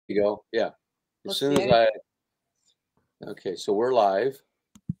You go. Yeah. As Let's soon see. as okay, so we're live.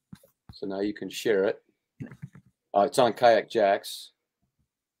 So now you can share it. It's on Kayakjaks.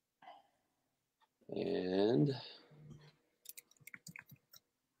 And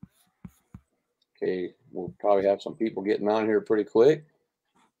okay, we'll probably have some people getting on here pretty quick.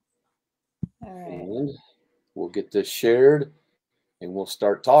 All right. And we'll get this shared and we'll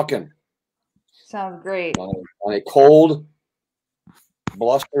start talking. Sounds great. On a cold,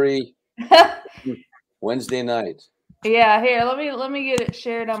 blustery Wednesday night. Yeah, here, let me get it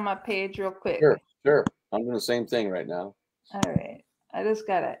shared on my page real quick. Sure. I'm doing the same thing right now. All right. I just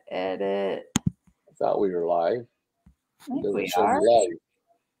gotta edit. I thought we were live. I think Does we it show are. me live?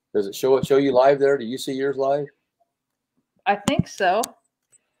 Does it show you live there? Do you see yours live? I think so.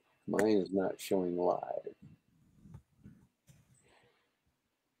 Mine is not showing live.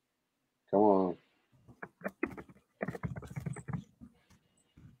 Come on.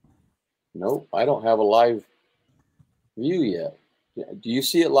 Nope, I don't have a live view yet. Do you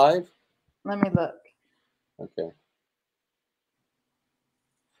see it live? Let me look. Okay.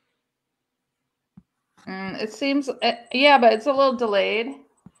 It seems, yeah, but it's a little delayed.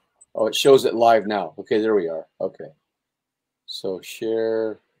 Oh, it shows it live now. Okay, there we are. Okay. So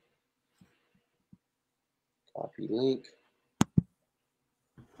share, copy link.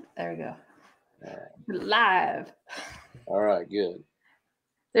 There we go. Live. All right, good.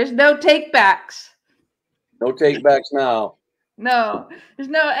 There's no takebacks. No takebacks now. No, there's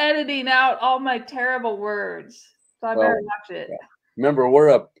no editing out all my terrible words. So I better watch it. Yeah. Remember, we're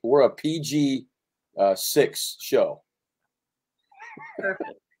a PG 6 show.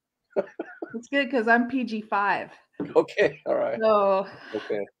 Perfect. It's good because I'm PG-5. Okay, all right. So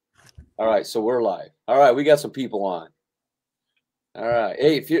okay. All right, so we're live. All right, we got some people on. All right.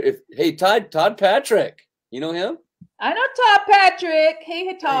 Hey, Todd Patrick. You know him? I know Todd Patrick.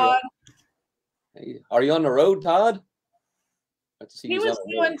 Hey, Todd. Hey, are you on the road, Todd? He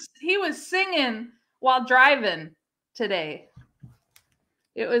was singing while driving today.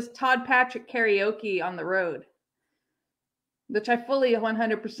 It was Todd Patrick karaoke on the road, which I fully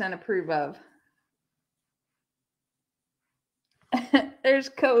 100% approve of. There's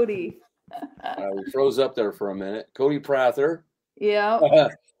Cody. We froze up there for a minute. Cody Prather. Yeah.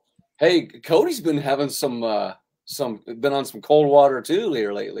 Hey, Cody's been having been on some cold water too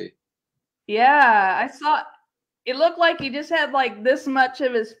here lately. Yeah, I saw. It looked like he just had like this much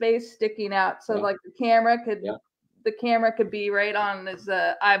of his face sticking out, so like the camera could be right on his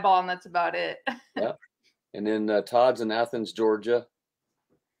eyeball, and that's about it. Yeah. And then Todd's in Athens, Georgia.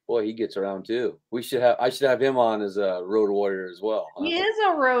 Boy, he gets around too. I should have him on as a road warrior as well. Huh? He is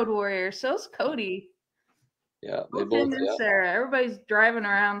a road warrior. So's Cody. Yeah, they both. And Sarah. Everybody's driving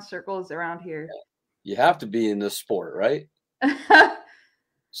around circles around here. Yeah. You have to be in this sport, right?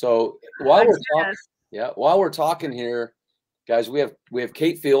 So while we're talking here, guys, we have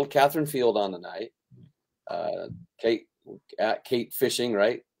Kate Field on tonight. Kate Fishing,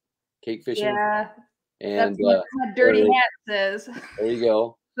 right? Kate Fishing. Yeah. And that's what my dirty hat says. There you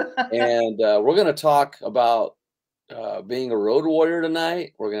go. And we're going to talk about being a road warrior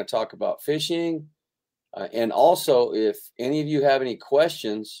tonight. We're going to talk about fishing. And also, if any of you have any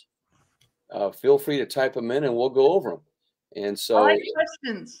questions, feel free to type them in and we'll go over them. And so I like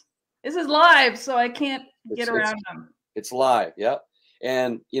questions. This is live, so I can't get around them. It's live. Yep.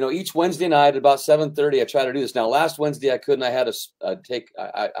 And, each Wednesday night at about 7:30, I try to do this. Now, last Wednesday, I couldn't. I had to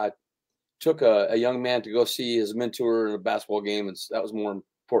I took a young man to go see his mentor in a basketball game, and that was more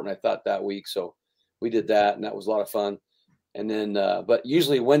important, I thought, that week. So we did that, and that was a lot of fun. And then, but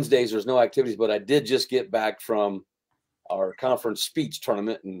usually Wednesdays there's no activities. But I did just get back from our conference speech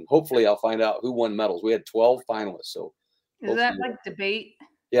tournament, and hopefully I'll find out who won medals. We had 12 finalists. So is that like debate?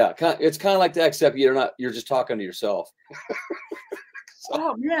 Yeah, it's kind of like that, except you're just talking to yourself. So,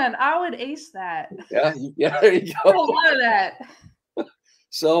 oh man, I would ace that. Yeah, there you go. A lot of that.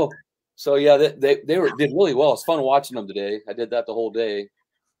 So yeah, they did really well. It's fun watching them today. I did that the whole day,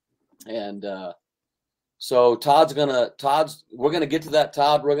 and so we're gonna get to that.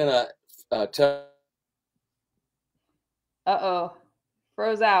 Todd, we're gonna tell.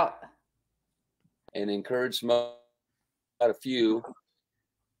 Froze out. And encourage a few.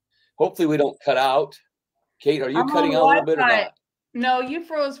 Hopefully we don't cut out. Kate, are you cutting out a little bit or not? No, you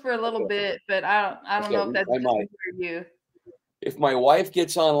froze for a little bit, but I don't know if that's good for you. If my wife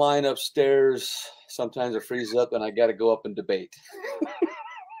gets online upstairs, sometimes it freezes up and I got to go up and debate.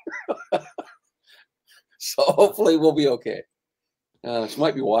 So hopefully we'll be okay. She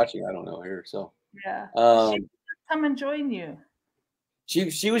might be watching. I don't know here. So yeah, she come and join you.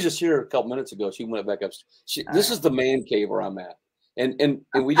 She was just here a couple minutes ago. She went back upstairs. This is the man cave where I'm at. And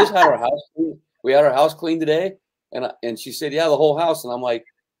we just had our house cleaned. We had our house cleaned today, and she said, yeah, the whole house. And I'm like,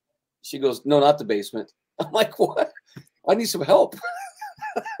 she goes, no, not the basement. I'm like, what? I need some help.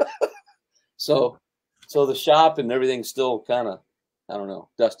 So the shop and everything's still kind of, I don't know,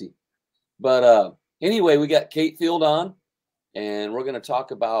 dusty. But anyway, we got Kate Field on, and we're going to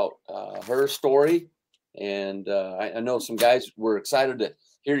talk about her story. And I know some guys were excited to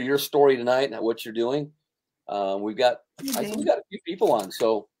hear your story tonight and what you're doing. We've got a few people on.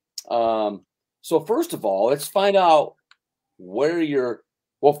 So first of all, let's find out where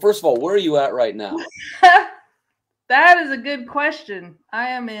first of all, where are you at right now? That is a good question.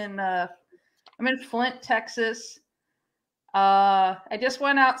 I'm in Flint, Texas. I just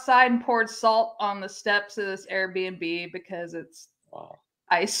went outside and poured salt on the steps of this Airbnb because it's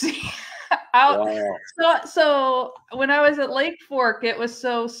icy out. Wow. So when I was at Lake Fork, it was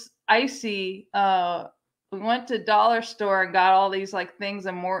so icy. We went to dollar store and got all these like things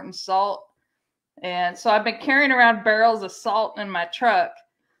of Morton salt. And so I've been carrying around barrels of salt in my truck,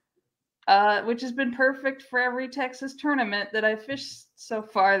 which has been perfect for every Texas tournament that I've fished so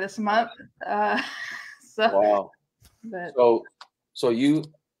far this month. Wow. But, so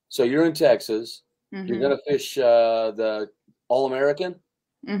you're in Texas. Mm-hmm. You're gonna fish the All-American.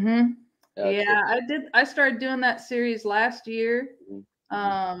 Mm-hmm. Yeah, I started doing that series last year,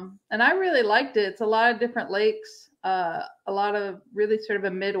 and I really liked it. It's a lot of different lakes, a lot of really sort of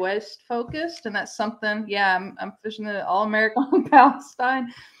a Midwest focused, and that's something. Yeah, I'm fishing the All-American on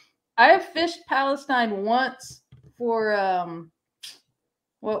Palestine. I have fished Palestine once for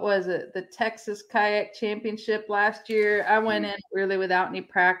what was it? The Texas Kayak Championship last year. I went in really without any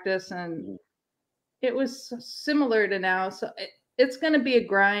practice, and it was similar to now. So it's going to be a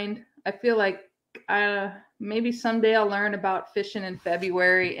grind. I feel like maybe someday I'll learn about fishing in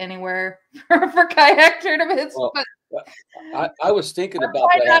February anywhere for kayak tournaments. Well, but I was thinking about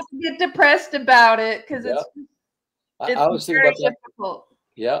that. Not to get depressed about it because it's I was thinking about that. Difficult.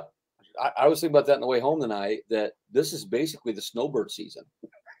 Yeah. I was thinking about that on the way home tonight, that this is basically the snowbird season.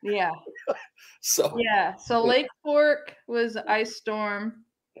 Yeah. So Lake Fork was ice storm.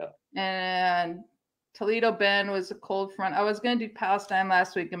 Yeah. And Toledo Bend was a cold front. I was going to do Palestine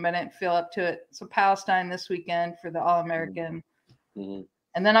last week, and I didn't feel up to it. So Palestine this weekend for the All-American. Mm-hmm.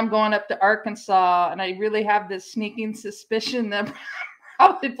 And then I'm going up to Arkansas, and I really have this sneaking suspicion that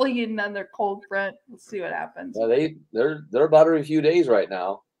probably another cold front. We'll see what happens. Yeah, they're about every few days right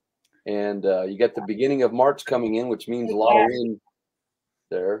now. And you get the beginning of March coming in, which means a lot of wind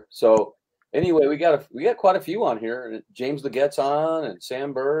there. So anyway, we got quite a few on here. James Leggett's on, and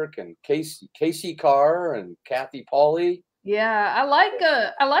Sam Burke, and Casey Carr, and Kathy Pauly. Yeah, I like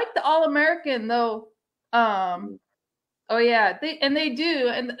the All-American though. Oh yeah, they do.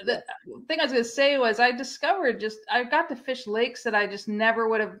 And the thing I was gonna say was I got to fish lakes that I just never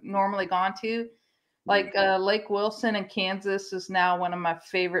would have normally gone to. Like Lake Wilson in Kansas is now one of my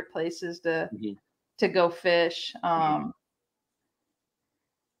favorite places to go fish.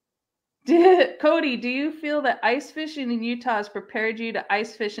 Cody, do you feel that ice fishing in Utah has prepared you to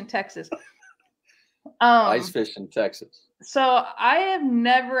ice fish in Texas? Ice fish in Texas. So I have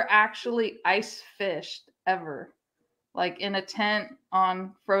never actually ice fished ever, like in a tent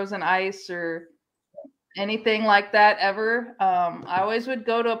on frozen ice or anything like that ever. I always would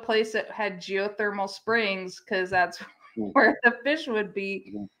go to a place that had geothermal springs because that's where the fish would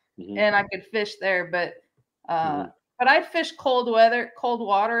be, and I could fish there. But I fish cold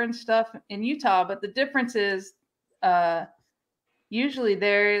water and stuff in Utah. But the difference is usually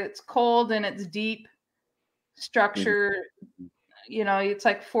there it's cold and it's deep structure. You know, it's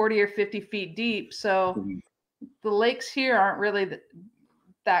like 40 or 50 feet deep. So the lakes here aren't really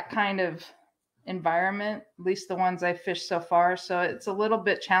that kind of environment, at least the ones I fished so far. So it's a little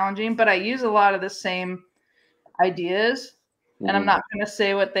bit challenging, but I use a lot of the same ideas, and I'm not going to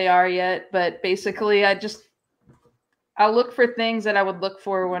say what they are yet, but basically I'll look for things that I would look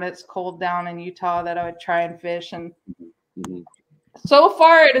for when it's cold down in Utah that I would try and fish. And so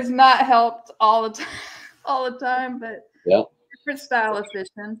far it has not helped all the time, but different style of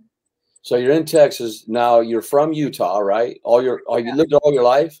fishing. So you're in Texas now. You're from Utah, right? You lived all your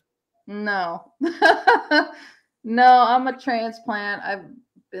life? No. No, I'm a transplant. I've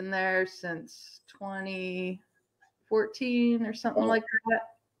been there since 2014 or something like that.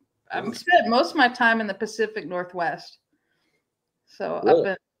 I've spent most of my time in the Pacific Northwest. So up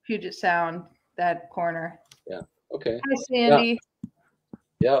in Puget Sound, that corner. Yeah. Okay. Hi, Sandy.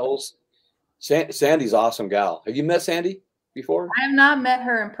 Yeah. Sandy's awesome gal. Have you met Sandy before? I have not met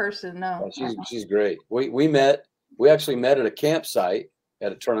her in person. No. Oh, she's great. We actually met at a campsite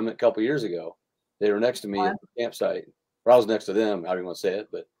at a tournament a couple years ago. They were next to me at the campsite. or I was next to them. How do you want to say it?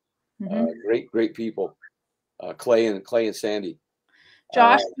 But great people. Clay and Sandy.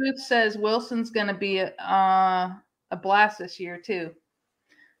 Josh Booth says Wilson's going to be a blast this year too.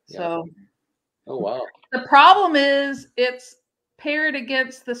 So, oh wow. The problem is it's paired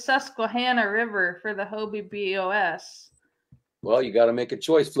against the Susquehanna River for the Hobie BOS. Well, you got to make a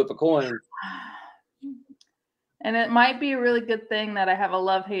choice, flip a coin. And it might be a really good thing that I have a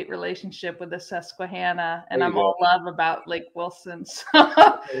love-hate relationship with the Susquehanna, and I'm all love about Lake Wilson.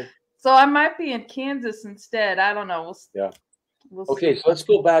 So I might be in Kansas instead. I don't know. We'll okay, see. so let's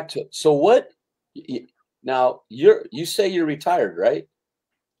go back to what now you say you're retired, right?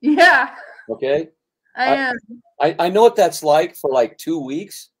 Yeah. Okay. I am. I know what that's like for like 2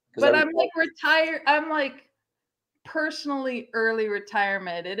 weeks. But I'm like retired. I'm like personally early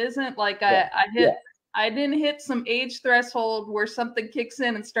retirement. It isn't like I didn't hit some age threshold where something kicks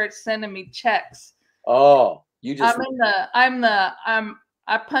in and starts sending me checks. Oh, you just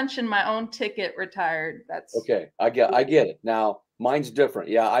I punch in my own ticket retired. That's okay. I get it. Now mine's different.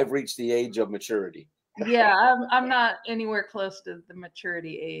 Yeah, I've reached the age of maturity. Yeah, I'm not anywhere close to the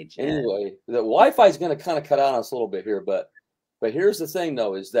maturity age yet. Anyway, the Wi-Fi is going to kind of cut out on us a little bit here, but here's the thing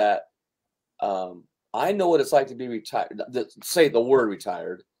though, is that I know what it's like to be retired. Say the word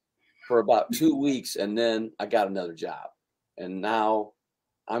retired for about 2 weeks, and then I got another job, and now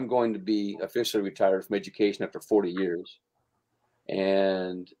I'm going to be officially retired from education after 40 years.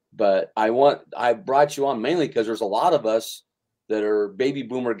 But I brought you on mainly because there's a lot of us that are baby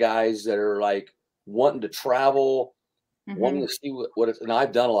boomer guys that are like wanting to travel, wanting to see what it's, and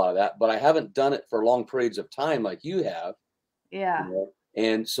I've done a lot of that, but I haven't done it for long periods of time like you have. Yeah. You know?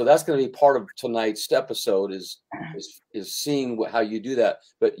 And so that's going to be part of tonight's episode is seeing how you do that.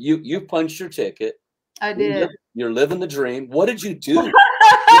 But you punched your ticket. I did. You're living the dream. What did you do? I'm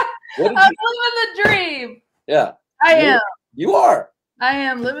living the dream. Yeah. I am. You are. I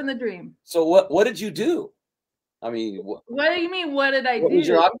am living the dream. So what did you do? I mean, what do you mean? What did I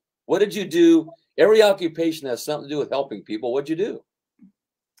do? What did you do? Every occupation has something to do with helping people. What'd you do?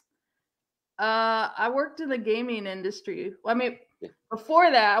 I worked in the gaming industry. I mean,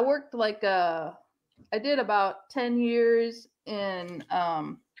 before that, I worked I did about 10 years in,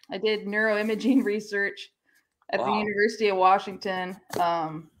 I did neuroimaging research at the University of Washington.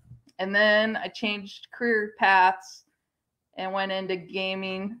 And then I changed career paths and went into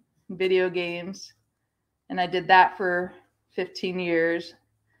gaming, video games. And I did that for 15 years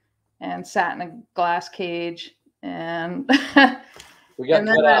and sat in a glass cage. And we got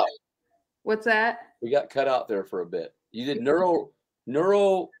cut out. What's that? We got cut out there for a bit. You did neuro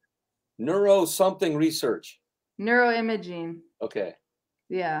something research. Neuroimaging. Okay.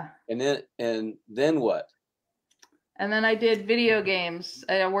 Yeah. And then what? And then I did video games.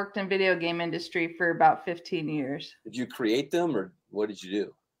 I worked in video game industry for about 15 years. Did you create them or what did you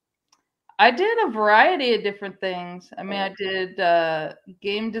do? I did a variety of different things. I mean, I did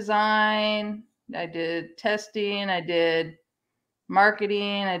game design. I did testing. I did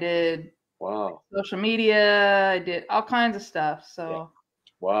marketing. I did social media. I did all kinds of stuff. So.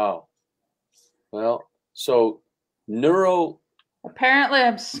 Wow. Well, so apparently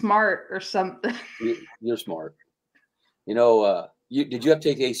I'm smart or something. You're smart. You know, did you have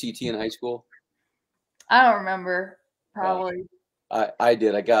to take ACT in high school? I don't remember. Probably. I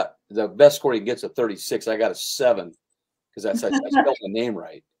did. I got the best score you can get's a 36. I got a 7 because I spelled the name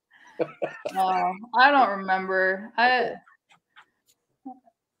right. I don't remember. I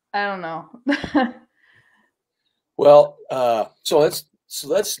don't know. Well, so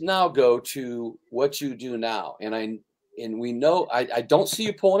let's now go to what you do now. And we know I don't see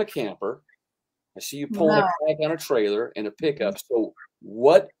you pulling a camper. I see you pulling a kayak on a trailer and a pickup. So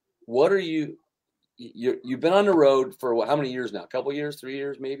what are you? You've been on the road for how many years now? A couple years, 3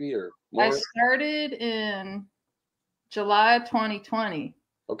 years, maybe, or more? I started in July 2020.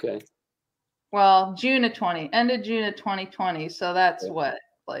 Okay. Well, end of June of 2020. So that's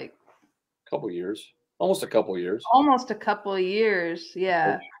like a couple years, almost a couple years. Almost a couple of years,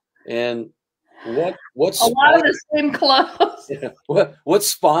 yeah. And what's a lot of the same clothes? What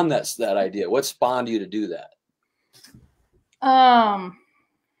spawned that idea? What spawned you to do that?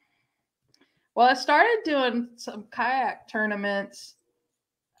 Well, I started doing some kayak tournaments,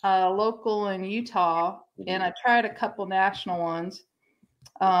 local in Utah, and I tried a couple national ones.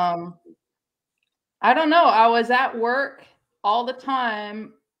 I don't know. I was at work all the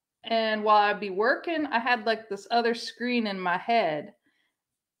time, and while I'd be working, I had like this other screen in my head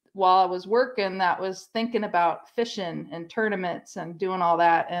while I was working that was thinking about fishing and tournaments and doing all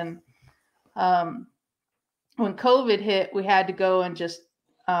that. And when COVID hit, we had to go and just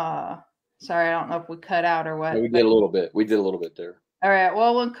Sorry, I don't know if we cut out or what. No, we did a little bit. We did a little bit there. All right.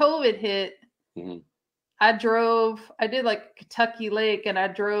 Well, when COVID hit, Mm-hmm. I did like Kentucky Lake, and I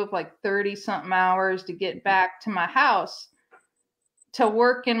drove like 30 something hours to get back to my house to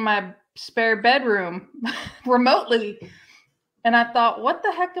work in my spare bedroom remotely. And I thought, what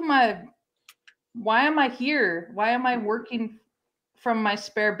the heck why am I here? Why am I working from my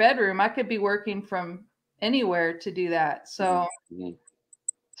spare bedroom? I could be working from anywhere to do that. So,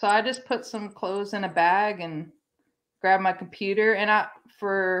 so I just put some clothes in a bag and grabbed my computer, and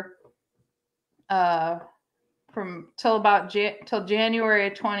from till January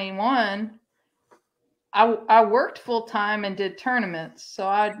of 21, I worked full time and did tournaments. So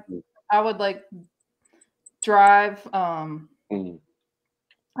I would like drive. I'd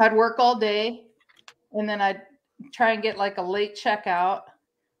work all day, and then I'd try and get like a late checkout,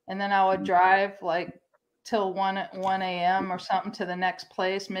 and then I would drive like till 1 a.m. or something to the next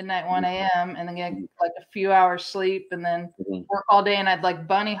place, midnight 1 a.m., and then get like a few hours sleep, and then work all day, and I'd like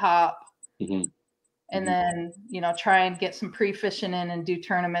bunny hop. And then, you know, try and get some pre-fishing in and do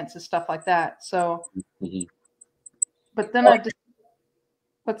tournaments and stuff like that. So, but then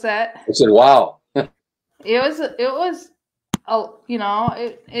what's that? I said, wow. It was, you know,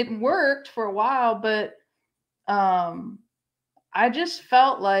 it worked for a while, but I just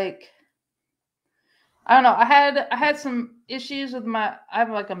felt like, I don't know. I had some issues with I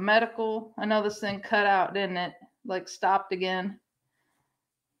have like a medical. I know this thing cut out, didn't it? Like stopped again.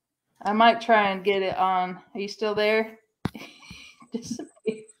 I might try and get it on. Are you still there?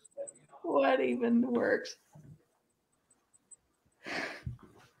 What even works?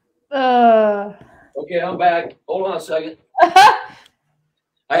 Okay, I'm back. Hold on a second. I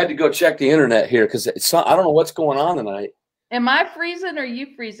had to go check the internet here because I don't know what's going on tonight. Am I freezing or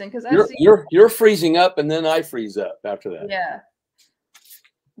you freezing? Because you're freezing up, and then I freeze up after that. Yeah.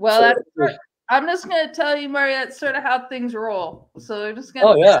 Well, I'm just going to tell you, Murray, that's sort of how things roll. So we're just going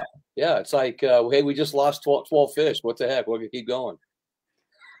to. Oh, yeah. Yeah. It's like, hey, we just lost 12 fish. What the heck? We're going to keep going.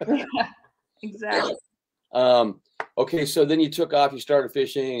 Yeah, exactly. Okay. So then you took off, you started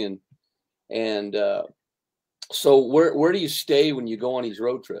fishing, and so where do you stay when you go on these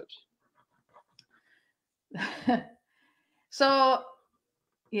road trips? So,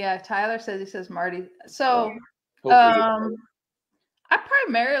 yeah, Tyler says Marty. So, I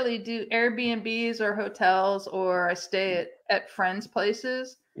primarily do Airbnbs or hotels, or I stay at friends'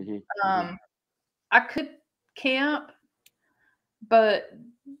 places. I could camp, but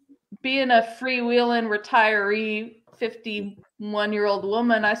being a freewheeling retiree 51-year-old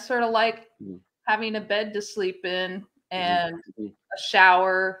woman, I sort of like having a bed to sleep in and a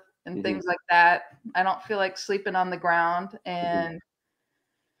shower and things like that. I don't feel like sleeping on the ground, and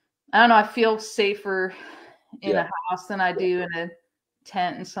I don't know, I feel safer in a house than I do in a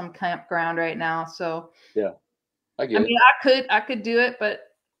tent in some campground right now. So yeah, I get mean, I could do it, but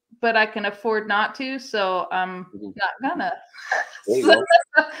I can afford not to, so I'm not gonna.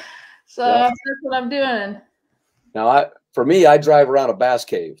 So that's what I'm doing. Now, for me, I drive around a bass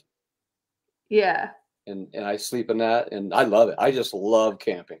cave. Yeah. And I sleep in that, and I love it. I just love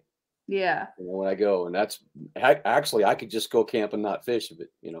camping. Yeah. You know, when I go, and that's actually, I could just go camp and not fish, but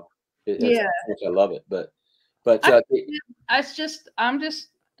you know, I love it. But I'm just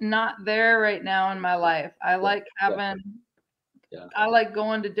not there right now in my life. I like having. I like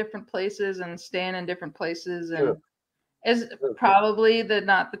going to different places and staying in different places, and is probably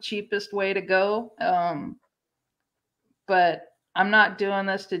not the cheapest way to go. But I'm not doing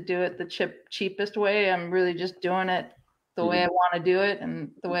this to do it the cheapest way. I'm really just doing it the way I want to do it and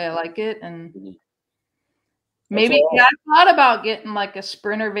the way I like it. And maybe I thought about getting like a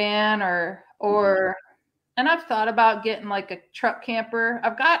Sprinter van and I've thought about getting like a truck camper.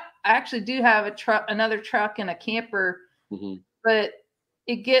 I actually do have another truck and a camper, but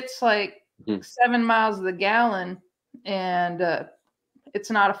it gets like 7 miles to the gallon, and it's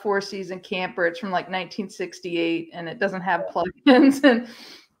not a 4-season camper. It's from like 1968, and it doesn't have plug-ins, and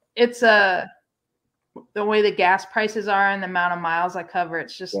it's the way the gas prices are and the amount of miles I cover,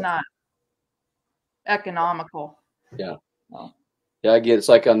 it's just not economical. Yeah. Wow. Yeah, I get it's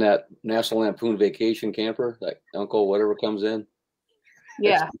like on that National Lampoon Vacation camper, like Uncle whatever comes in.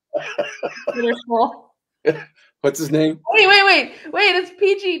 Yeah. What's his name? Wait! It's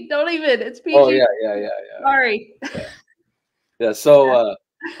PG. Don't even. It's PG. Oh yeah. Sorry. Yeah. So,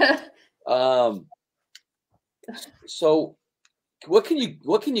 so what can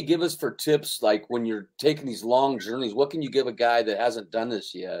you give us for tips, like when you're taking these long journeys? What can you give a guy that hasn't done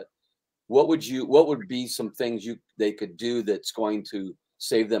this yet? What would be some things they could do that's going to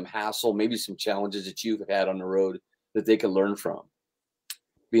save them hassle? Maybe some challenges that you've had on the road that they can learn from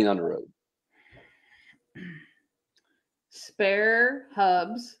being on the road. Spare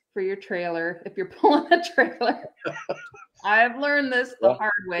hubs for your trailer if you're pulling a trailer. I've learned this the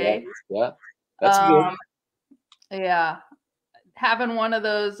hard way. Yeah. That's good. Yeah. Having one of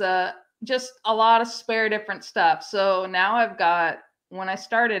those, just a lot of spare different stuff. So now I've got, when I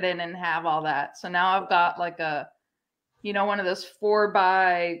started, I didn't have all that. So now I've got like a, one of those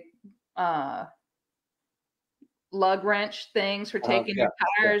 4x lug wrench things for taking your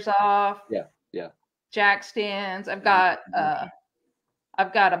tires off. Yeah. Yeah. Jack stands. I've got a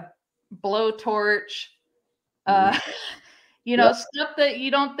blowtorch. Stuff that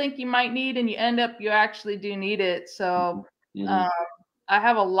you don't think you might need, and you actually do need it. So I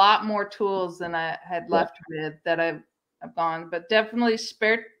have a lot more tools than I had left with that I've gone, but definitely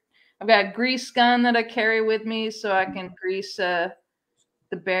spare. I've got a grease gun that I carry with me so I can grease the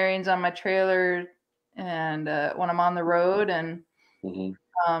bearings on my trailer and when I'm on the road, and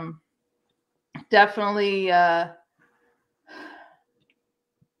definitely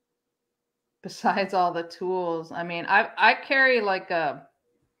besides all the tools, I mean, I carry like a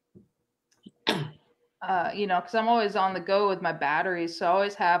because I'm always on the go with my batteries, so I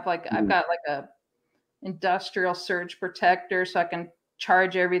always have I've got like a industrial surge protector so I can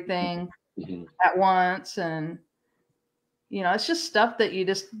charge everything at once. And it's just stuff that you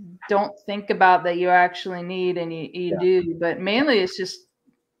just don't think about that you actually need, and you do. But mainly it's just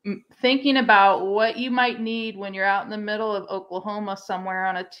thinking about what you might need when you're out in the middle of Oklahoma somewhere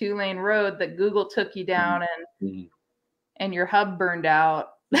on a 2-lane road that Google took you down and your hub burned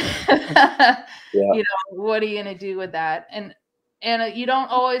out. What are you going to do with that? And you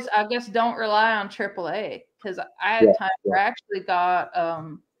don't always, I guess, don't rely on AAA, because I had time where I actually got I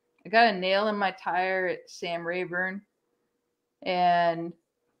got a nail in my tire at Sam Rayburn, and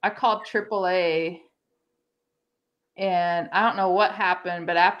I called AAA, and I don't know what happened,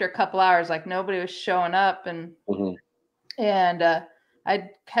 but after a couple hours, like, nobody was showing up, and I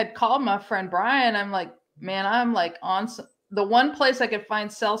had called my friend Brian. I'm like, man, I'm like on the one place I could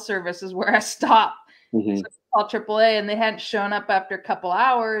find cell service is where I stopped. So I called AAA, and they hadn't shown up after a couple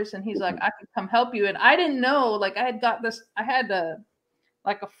hours. And he's like, I can come help you. And I didn't know, like, I had a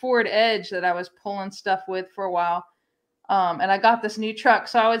Ford Edge that I was pulling stuff with for a while. And I got this new truck.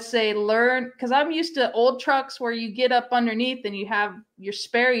 So I would say because I'm used to old trucks where you get up underneath and you have your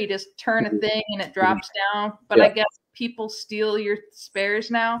spare, you just turn a thing and it drops down. But I guess people steal your spares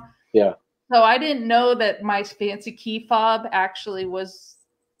now. Yeah. So I didn't know that my fancy key fob actually was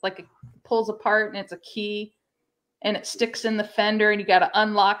like it pulls apart and it's a key, and it sticks in the fender, and you got to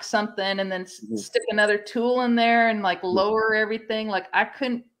unlock something and then stick another tool in there and like lower everything. Like, I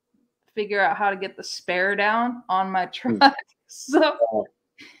couldn't figure out how to get the spare down on my truck. So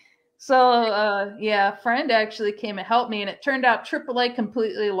a friend actually came and helped me, and it turned out AAA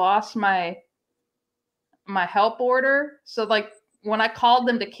completely lost my help order. So like, when I called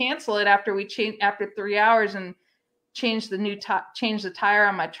them to cancel it after 3 hours and changed the tire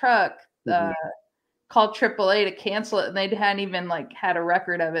on my truck, called AAA to cancel it, and they hadn't even like had a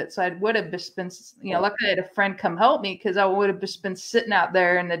record of it. So I would have just been, luckily I had a friend come help me, because I would have just been sitting out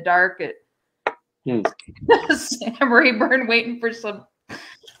there in the dark at Sam Rayburn waiting for some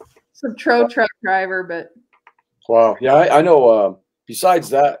truck driver. But wow, yeah, I know. Besides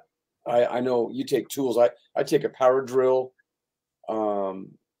that, I know you take tools. I take a power drill.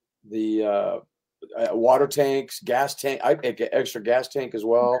 The water tanks, gas tank. I take an extra gas tank as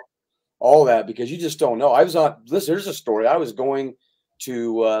well. All that, because you just don't know. There's a story. I was going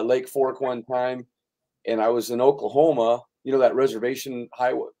to Lake Fork one time, and I was in Oklahoma. That reservation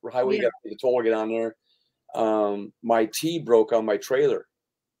highway. You got the toll to get on there. My T broke on my trailer.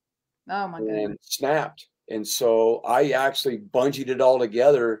 Oh my goodness! And snapped. And so I actually bungeed it all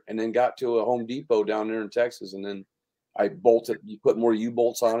together, and then got to a Home Depot down there in Texas, and then I bolted. You put more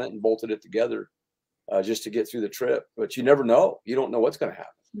U-bolts on it and bolted it together, just to get through the trip. But you never know. You don't know what's going to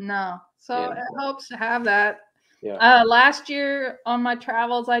happen. No. So it helps to have that. Yeah. Last year on my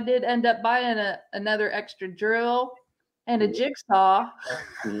travels, I did end up buying another extra drill and a jigsaw.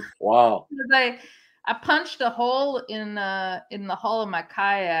 Wow. I punched a hole in the hull of my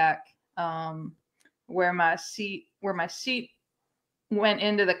kayak, where my seat went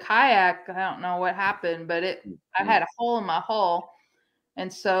into the kayak. I don't know what happened, but I had a hole in my hull,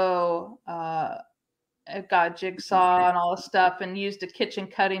 and so I got a jigsaw and all the stuff, and used a kitchen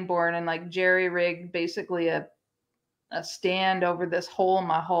cutting board and like jerry rigged basically a stand over this hole in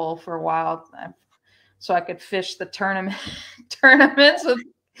my hull for a while, so I could fish the tournaments with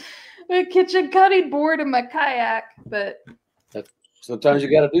a kitchen cutting board in my kayak. But sometimes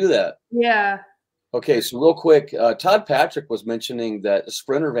you got to do that. Yeah. Okay, so real quick, Todd Patrick was mentioning that the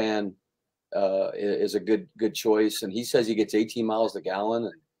Sprinter van is a good choice, and he says he gets 18 miles a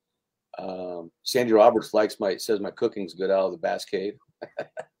gallon. And Sandy Roberts says my cooking's good out of the Bass Cave.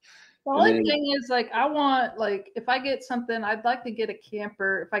 The only thing is, like, I want, like, if I get something, I'd like to get a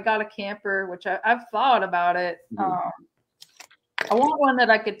camper. If I got a camper, which I've thought about it, I want one that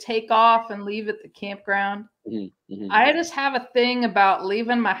I could take off and leave at the campground. I just have a thing about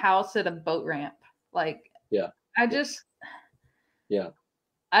leaving my house at a boat ramp. Like, I just,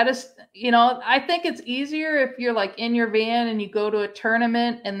 you know, I think it's easier if you're like in your van and you go to a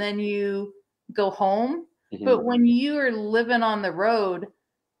tournament and then you go home. But when you are living on the road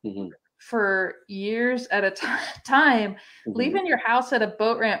for years at a time, leaving your house at a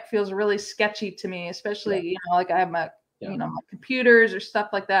boat ramp feels really sketchy to me, especially, you know, like I have my, you know, my computers or stuff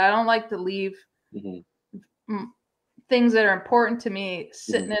like that. I don't like to leave things that are important to me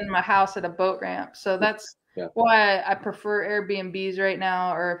sitting in my house at a boat ramp. So that's why I prefer Airbnbs right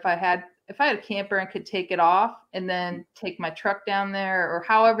now. Or if I had a camper and could take it off and then take my truck down there, or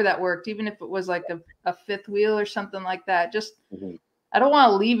however that worked, even if it was like a fifth wheel or something like that, just, I don't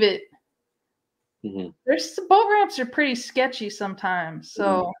want to leave it. There's boat ramps are pretty sketchy sometimes.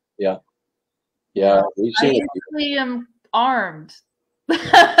 So I usually am armed.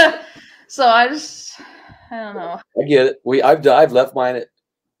 So I don't know. I get it. I've left mine at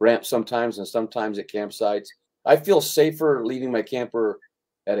ramps sometimes and sometimes at campsites. I feel safer leaving my camper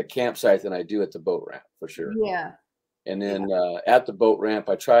at a campsite than I do at the boat ramp, for sure. Yeah. And then at the boat ramp,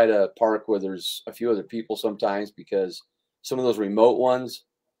 I try to park where there's a few other people sometimes, because some of those remote ones,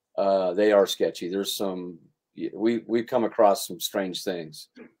 they are sketchy. There's we've come across some strange things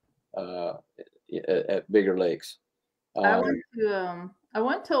at bigger lakes. I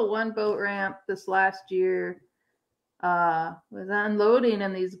went to one boat ramp this last year. Was unloading,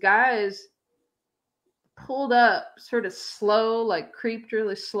 and these guys pulled up sort of slow, like creeped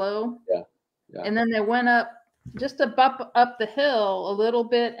really slow. And then they went up just up the hill a little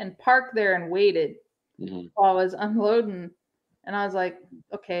bit and parked there and waited while I was unloading. And I was like,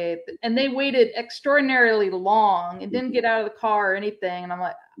 okay. And they waited extraordinarily long and didn't get out of the car or anything. And I'm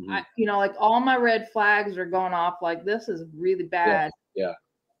like, you know, like all my red flags are going off. Like, this is really bad.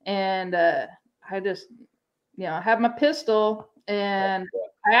 And I just, you know, I have my pistol, and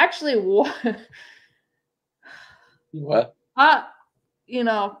I actually you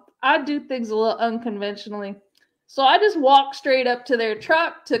know, I do things a little unconventionally. So I just walked straight up to their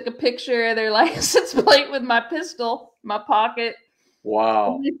truck, took a picture of their license plate with my pistol in my pocket.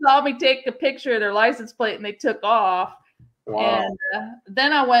 Wow. And they saw me take a picture of their license plate and they took off. Wow. And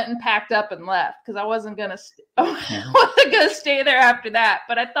then I went and packed up and left because I wasn't going to stay there after that.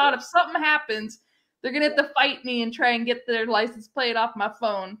 But I thought if something happens, they're going to have to fight me and try and get their license plate off my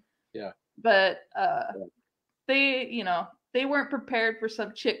phone. But they, you know, they weren't prepared for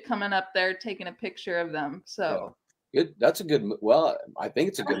some chick coming up there taking a picture of them. So good. That's a good. Well, I think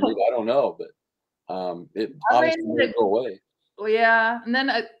it's a good move. I don't know, but it obviously won't go away. Well, yeah, and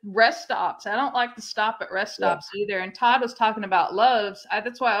then rest stops. I don't like to stop at rest stops either. And Todd was talking about Love's.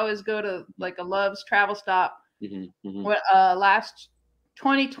 That's why I always go to like a Love's travel stop. Last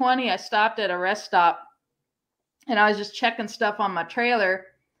 2020, I stopped at a rest stop, and I was just checking stuff on my trailer,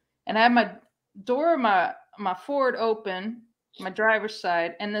 and I had my door, my Ford open, my driver's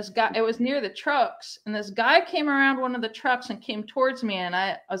side, and this guy, it was near the trucks, and this guy came around one of the trucks and came towards me, and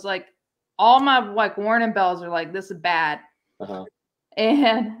I was like, all my like warning bells are like, this is bad.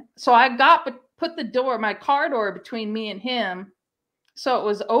 And so I put the door, my car door, between me and him, so it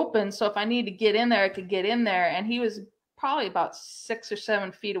was open, so if I needed to get in there, I could get in there. And he was probably about 6 or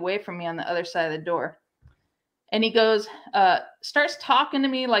 7 feet away from me on the other side of the door. And he goes, starts talking to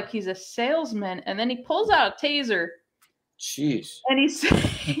me like he's a salesman, and then he pulls out a taser. Jeez. And he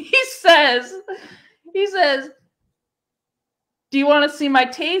says, do you want to see my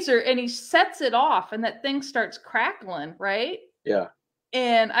taser? And he sets it off, and that thing starts crackling, right? Yeah.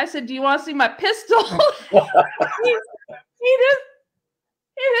 And I said, do you want to see my pistol? he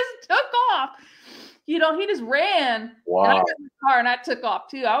just took off. You know, he just ran. Wow. And I got in the car and I took off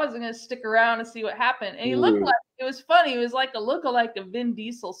too. I wasn't going to stick around and see what happened. And he looked like, it was funny. It was like a lookalike of Vin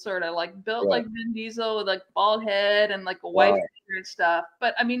Diesel, sort of like built like Vin Diesel with like bald head and like a white hair and stuff.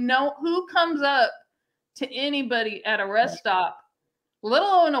 But I mean, who comes up to anybody at a rest stop, let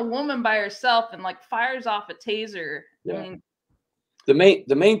alone a woman by herself, and like fires off a taser? Yeah. I mean,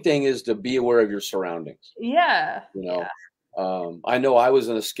 the main thing is to be aware of your surroundings. Yeah. You know, I know I was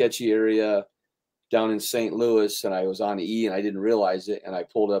in a sketchy area down in St. Louis, and I was on E, and I didn't realize it. And I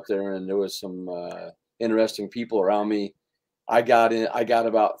pulled up there, and there was some interesting people around me. I got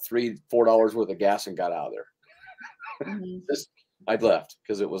about $3-4 worth of gas and got out of there. I left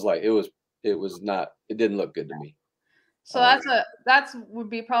because it was it was not. It didn't look good to me. So that's would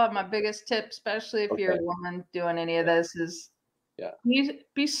be probably my biggest tip, especially if you're a woman doing any of this. Is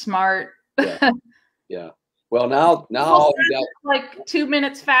be smart. Yeah. Yeah. Well, now you got like 2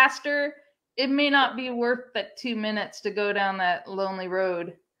 minutes faster. It may not be worth that 2 minutes to go down that lonely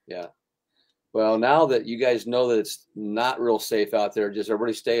road. Yeah. Well, now that you guys know that it's not real safe out there, just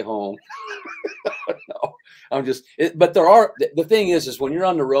everybody stay home. No, but the thing is when you're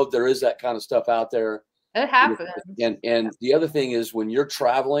on the road, there is that kind of stuff out there. It happens. And the other thing is when you're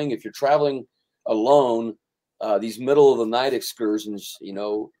traveling, if you're traveling alone, these middle of the night excursions,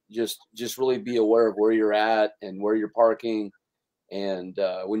 just really be aware of where you're at and where you're parking. And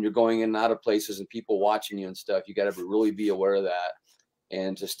when you're going in and out of places and people watching you and stuff, you got to really be aware of that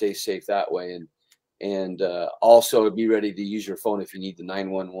and to stay safe that way. And also be ready to use your phone if you need the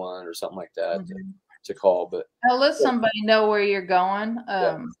 911 or something like that to call. But I'll let somebody know where you're going.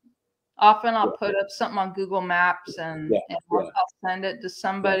 Often I'll put up something on Google Maps and I'll send it to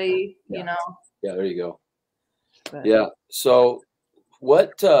somebody, Yeah, there you go. But, yeah. So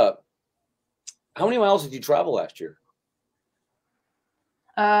how many miles did you travel last year?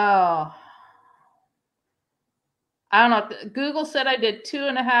 Oh, I don't know. Google said I did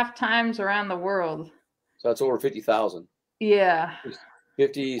 2.5 times around the world. So that's over 50,000. Yeah.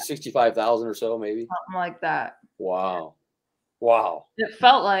 65,000 or so, maybe. Something like that. Wow. Wow. It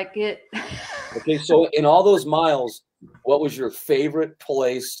felt like it. Okay, so in all those miles, what was your favorite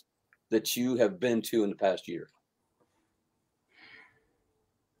place that you have been to in the past year?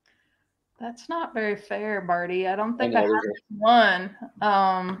 That's not very fair, Marty. I don't think I have one.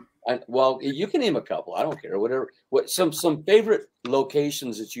 Well, you can name a couple. I don't care. Whatever. Some favorite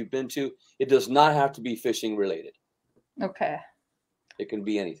locations that you've been to. It does not have to be fishing related. Okay. It can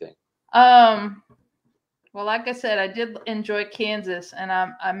be anything. Well, like I said, I did enjoy Kansas, and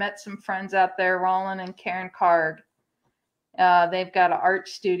I met some friends out there, Roland and Karen Card. They've got an art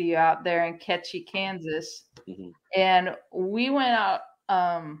studio out there in Ketchy, Kansas, and we went out.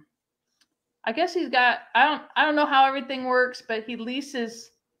 I guess he's got. I don't know how everything works, but he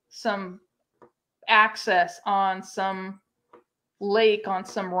leases some access on some lake on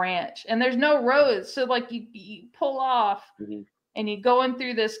some ranch, and there's no roads, so like you pull off and you go in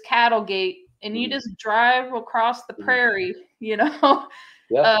through this cattle gate. And you just drive across the prairie, Yeah.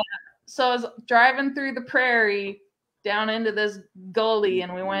 So I was driving through the prairie down into this gully,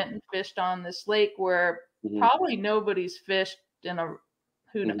 and we went and fished on this lake where probably nobody's fished in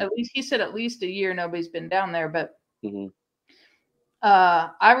at least he said at least a year nobody's been down there. But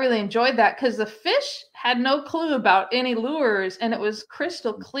I really enjoyed that because the fish had no clue about any lures, and it was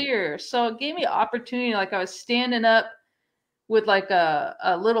crystal clear. So it gave me an opportunity, like I was standing up with like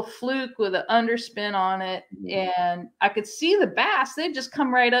a little fluke with an underspin on it, and I could see the bass. They'd just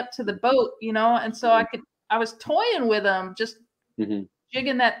come right up to the boat, and so I was toying with them, just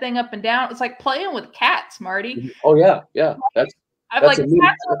jigging that thing up and down. It's like playing with cats, Marty. Oh yeah, yeah. I've like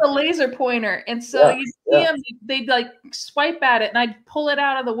cats with a laser pointer, and so you see them, they'd like swipe at it, and I'd pull it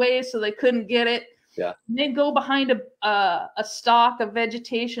out of the way so they couldn't get it. Yeah. And they'd go behind a stalk of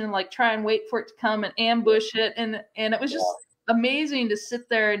vegetation and like try and wait for it to come and ambush it, and it was just amazing to sit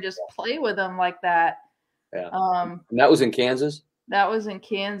there and just play with them like that. Yeah. And that was in Kansas? That was in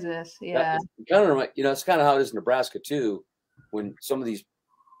Kansas. Yeah. It's kind of how it is in Nebraska too. When some of these,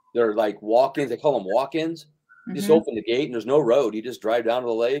 they're like walk-ins, they call them walk-ins. You just open the gate and there's no road. You just drive down to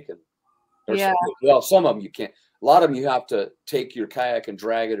the lake well, some of them you can't. A lot of them you have to take your kayak and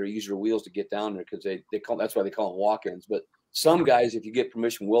drag it or use your wheels to get down there because that's why they call them walk-ins. But some guys, if you get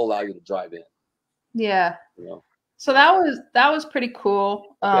permission, will allow you to drive in. Yeah. So that was pretty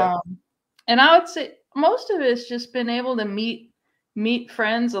cool. Okay. And I would say most of it's just been able to meet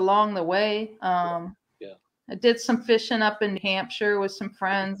friends along the way. I did some fishing up in New Hampshire with some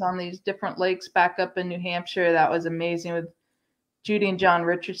friends on these different lakes back up in New Hampshire. That was amazing with Judy and John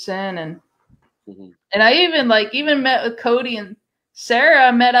Richardson, and I even met with Cody and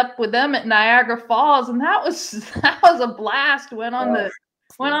Sarah. Met up with them at Niagara Falls, and that was a blast. Went on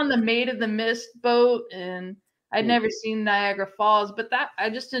the Maid of the Mist boat, and I'd never seen Niagara Falls, but I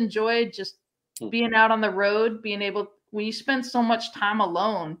just enjoyed just being out on the road, when you spend so much time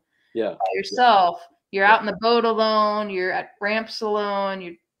alone by yourself, you're out in the boat alone, you're at ramps alone,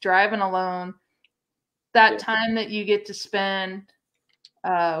 you're driving alone. That time that you get to spend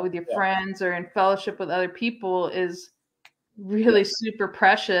with your friends or in fellowship with other people is really super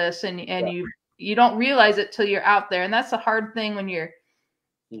precious, and you don't realize it till you're out there. And that's a hard thing when you're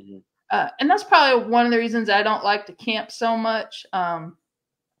and that's probably one of the reasons I don't like to camp so much,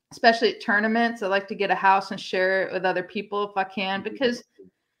 especially at tournaments. I like to get a house and share it with other people if I can, because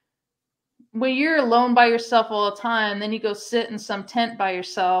when you're alone by yourself all the time, then you go sit in some tent by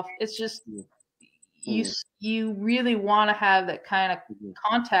yourself. It's just you really want to have that kind of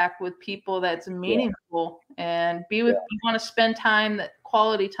contact with people that's meaningful and be with. You want to spend time, that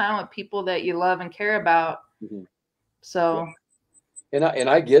quality time with people that you love and care about. So, and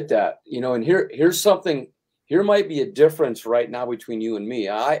I get that, you know. And here's something. Here might be a difference right now between you and me.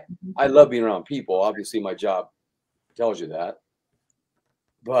 I love being around people. Obviously, my job tells you that.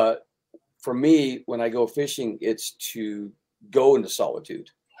 But for me, when I go fishing, it's to go into solitude.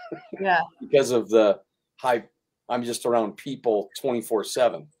 Yeah. Because of the high, I'm just around people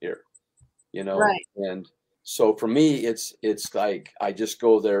 24/7 here, you know. Right. And so for me, it's like I just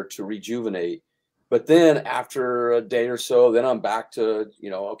go there to rejuvenate. But then after a day or so, then I'm back to, you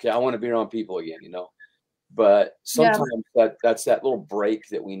know, okay, I want to be around people again, you know. But sometimes that's that little break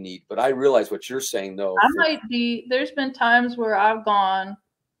that we need. But I realize what you're saying, though. There's been times where I've gone,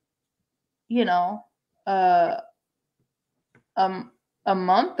 you know, a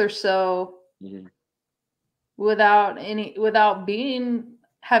month or so without having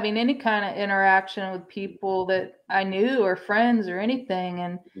any kind of interaction with people that I knew or friends or anything.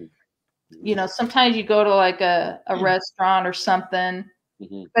 And, you know, sometimes you go to like a restaurant or something,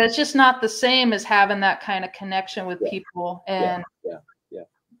 but it's just not the same as having that kind of connection with people. And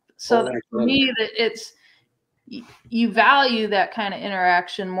so for me, that it's, you value that kind of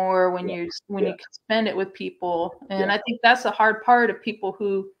interaction more when you can spend it with people. And I think that's the hard part of people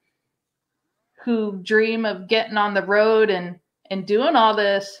who dream of getting on the road and doing all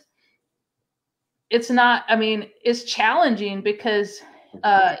this. It's not, I mean, it's challenging because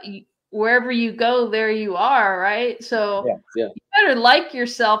wherever you go, there you are, right? So you better like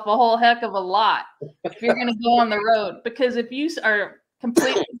yourself a whole heck of a lot if you're going to go on the road, because if you are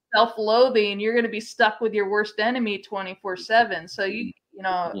completely self-loathing, you're going to be stuck with your worst enemy 24/7. So you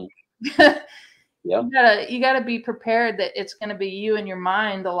know, you gotta be prepared that it's going to be you in your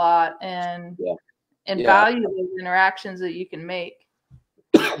mind a lot, and value those interactions that you can make.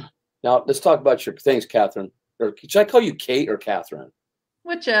 Now let's talk about your things, Catherine. Or should I call you Kate or Catherine?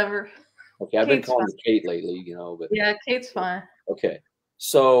 Whichever. Okay, I've been calling you Kate lately, you know. But yeah, Kate's fine. Okay,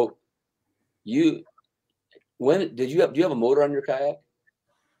 so do you have a motor on your kayak?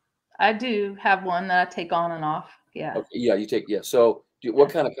 I do have one that I take on and off. Yeah. Okay, you take. So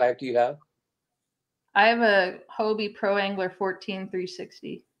what kind of kayak do you have? I have a Hobie Pro Angler 14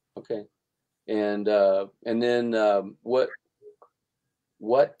 360. Okay, and then what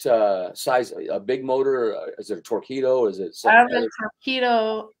size? A big motor? Is it a Torpedo? Is it? I have a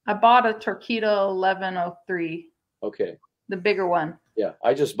Torpedo. I bought a Torpedo 1103. Okay. The bigger one. Yeah,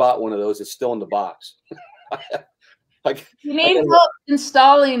 I just bought one of those. It's still in the box. You need help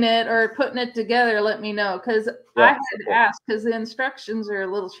installing it or putting it together, let me know, because I had to ask, because the instructions are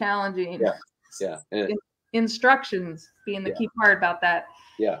a little challenging. Instructions being the key part about that.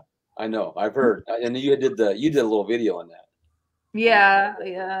 Yeah, I know. I've heard. And you did a little video on that. Yeah.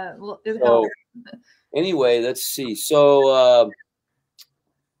 So, anyway, let's see. So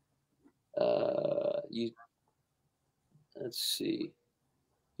let's see.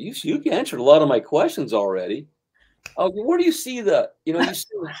 You answered a lot of my questions already. Where do you see you see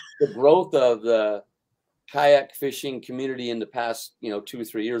the growth of the kayak fishing community in the past, 2 or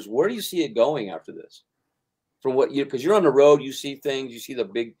 3 years? Where do you see it going after this? From what because you're on the road, you see things, you see the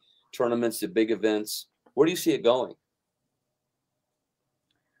big tournaments, the big events. Where do you see it going?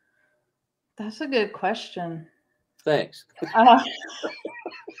 That's a good question. Thanks.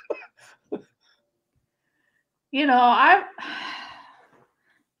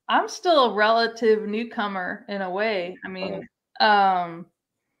 I'm still a relative newcomer in a way. I mean, I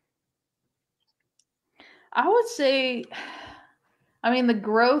would say, the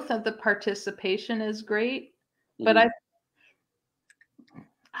growth of the participation is great, but I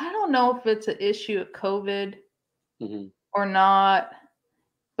don't know if it's an issue of COVID or not,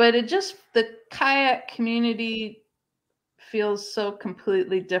 but the kayak community feels so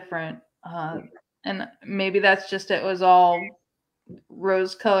completely different. And maybe that's just, it was all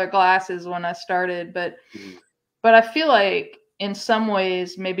rose-colored glasses when I started, but I feel like in some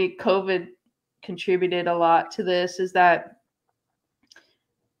ways maybe COVID contributed a lot to this, is that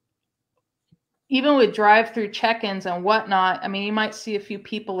even with drive-through check-ins and whatnot, you might see a few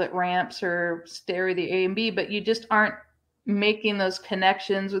people at ramps or stay the A and B, but you just aren't making those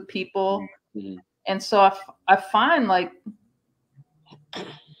connections with people. And so I find, like,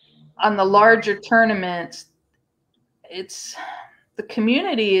 on the larger tournaments, it's the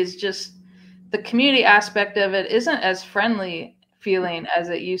community aspect of it isn't as friendly feeling as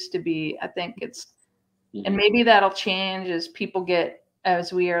it used to be. I think and maybe that'll change as people get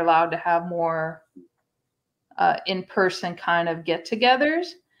as we are allowed to have more in-person kind of get-togethers.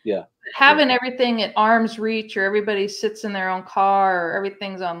 Yeah. Having everything at arm's reach, or everybody sits in their own car, or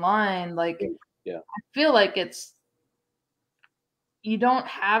everything's online, like, yeah, I feel like you don't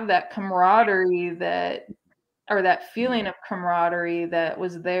have that camaraderie or that feeling of camaraderie that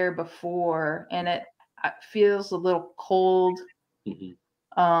was there before, and it feels a little cold.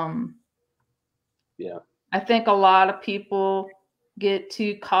 Yeah. I think a lot of people get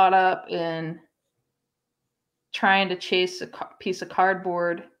too caught up in trying to chase a piece of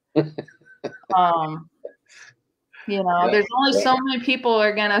cardboard. You know, there's only so many people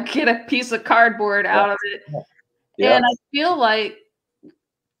are gonna get a piece of cardboard out of it. And I feel like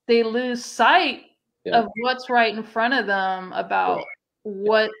they lose sight of what's right in front of them about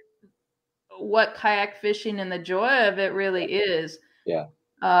what kayak fishing and the joy of it really is.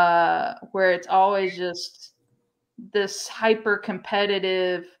 Where it's always just this hyper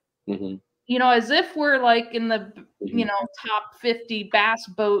competitive, you know, as if we're like in the, you know, top 50 bass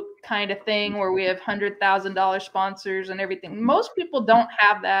boat kind of thing, where we have $100,000 sponsors and everything. Most people don't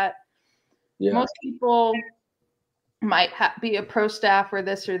have that. Most people might be a pro staff or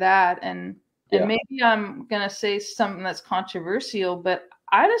this or that. And maybe I'm going to say something that's controversial, but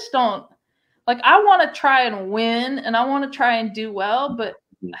I just don't, like, I want to try and win and I want to try and do well, but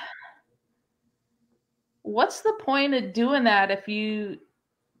what's the point of doing that if you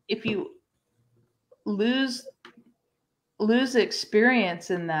lose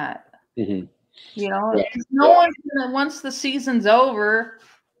experience in that? You know, no one's gonna, once the season's over,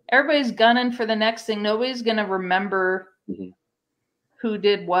 everybody's gunning for the next thing. Nobody's gonna remember who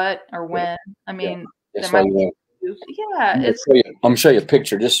did what or when. I mean, it's I'm gonna show you a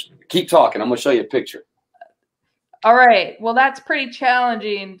picture. Just keep talking. I'm gonna show you a picture. All right. Well, that's pretty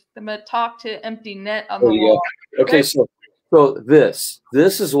challenging. I'm gonna talk to empty net on the wall. Okay, so this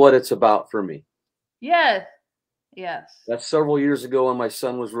is what it's about for me. Yes. That's several years ago when my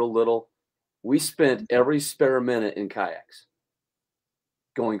son was real little. We spent every spare minute in kayaks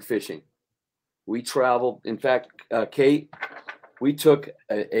going fishing. We traveled. In fact, Kate, we took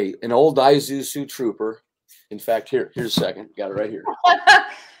an old Isuzu Trooper. In fact, here's a second. Got it right here.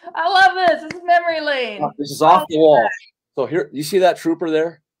 I love this. This is memory lane. This is off the wall. So here, you see that Trooper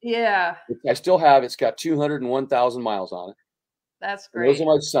there? Yeah. I still have. It's got 201,000 miles on it. That's great. And those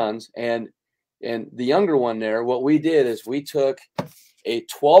are my sons. And the younger one there, what we did is we took a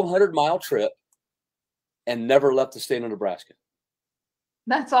 1,200-mile trip and never left the state of Nebraska.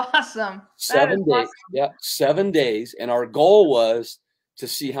 That's awesome. 7 days. Awesome. Yeah, 7 days. And our goal was to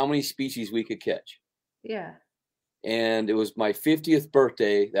see how many species we could catch. Yeah. And it was my 50th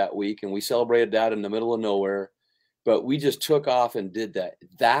birthday that week, and we celebrated that in the middle of nowhere. But we just took off and did that.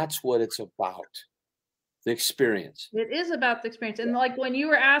 That's what it's about. The experience. It is about the experience. And like when you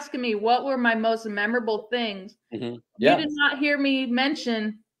were asking me what were my most memorable things, you did not hear me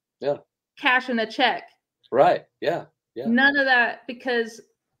mention cashing a check. Right. Yeah. None of that, because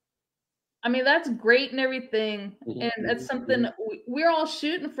I mean, that's great and everything. And that's something we're all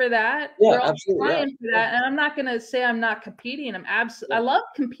shooting for that. Yeah, we're all absolutely. trying for that. And I'm not going to say I'm not competing. I love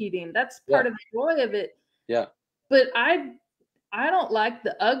competing. That's part of the joy of it. Yeah. But I don't like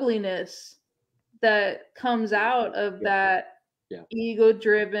the ugliness that comes out of that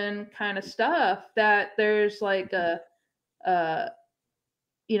ego-driven kind of stuff, that there's like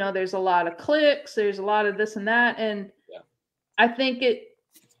you know, there's a lot of clicks, there's a lot of this and that. And I think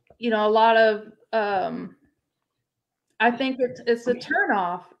you know, a lot of I think it's a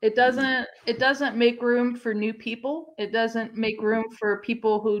turnoff. It doesn't make room for new people. It doesn't make room for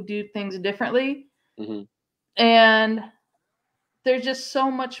people who do things differently. And there's just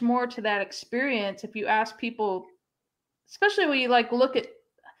so much more to that experience. If you ask people, especially when you like look at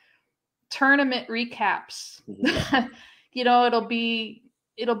tournament recaps, you know, it'll be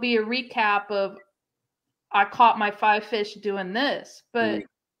a recap of, I caught my 5 fish doing this, but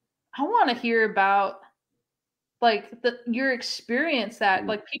I want to hear about like your experience, that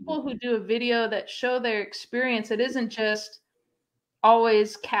like people who do a video that show their experience. It isn't just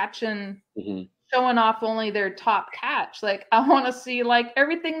always catching, showing off only their top catch. Like I want to see like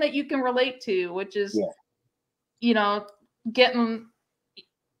everything that you can relate to, which is, you know, getting,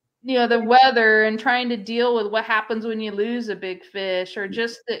 you know, the weather and trying to deal with what happens when you lose a big fish, or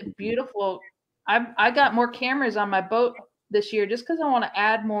just the beautiful. I got more cameras on my boat this year just because I want to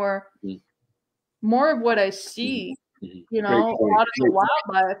add more of what I see, you know, a lot of the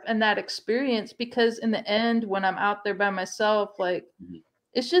wildlife and that experience. Because in the end, when I'm out there by myself, like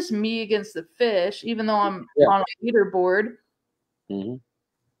it's just me against the fish, even though I'm on a leaderboard.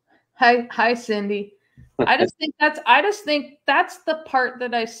 Hi, Cindy. I just think that's the part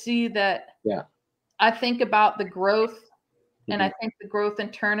that I see that I think about the growth, and I think the growth in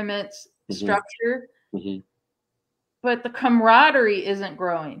tournaments structure, but the camaraderie isn't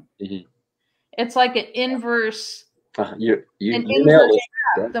growing. It's like an inverse. You nailed it.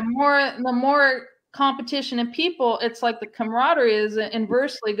 Yeah. The more competition and people, it's like the camaraderie is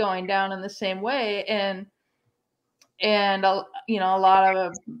inversely going down in the same way, and a lot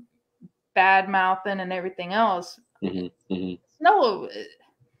of bad mouthing and everything else. No,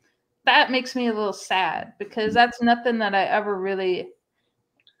 that makes me a little sad, because that's nothing that I ever really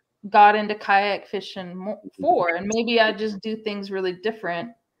got into kayak fishing for, and maybe I just do things really different.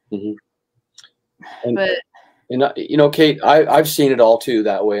 But Kate, I've seen it all too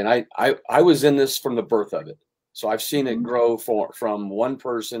that way, and I was in this from the birth of it, so I've seen it grow from one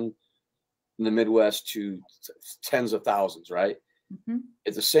person in the Midwest to tens of thousands, right?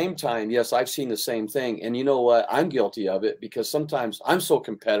 At the same time, yes, I've seen the same thing, and you know what? I'm guilty of it, because sometimes I'm so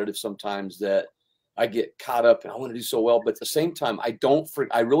competitive sometimes that I get caught up and I want to do so well, but at the same time, I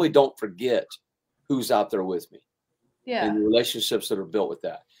really don't forget who's out there with me, and the relationships that are built with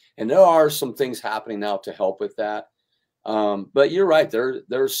that. And there are some things happening now to help with that. But you're right.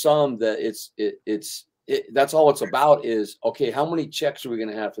 There's some that that's all it's about is, okay, how many checks are we going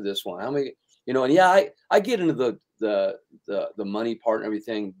to have for this one? How many, and yeah, I get into the money part and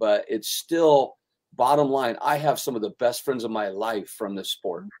everything, but it's still bottom line. I have some of the best friends of my life from this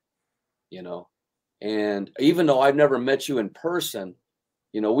sport, and even though I've never met you in person,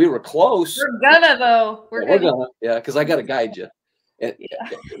 we were close. We're gonna though. We're gonna, yeah, because I got to guide you. And,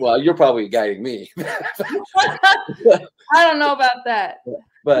 well, you're probably guiding me. I don't know about that.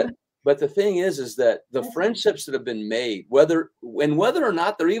 But the thing is that the friendships that have been made, whether or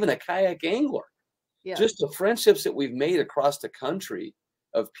not they're even a kayak angler, just the friendships that we've made across the country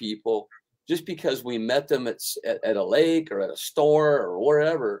of people, just because we met them at a lake or at a store or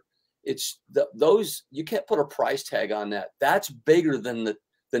wherever, it's those, you can't put a price tag on that. That's bigger than the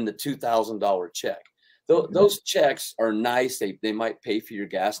 $2,000 check. Those checks are nice. They might pay for your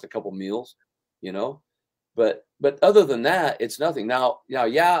gas and a couple meals, but other than that, it's nothing. Now,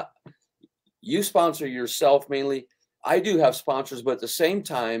 yeah, you sponsor yourself mainly. I do have sponsors, but at the same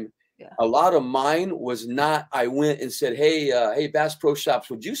time, a lot of mine was not, I went and said, hey, Bass Pro Shops,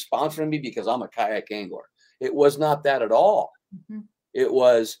 would you sponsor me because I'm a kayak angler? It was not that at all. It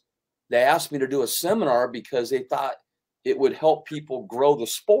was, they asked me to do a seminar because they thought it would help people grow the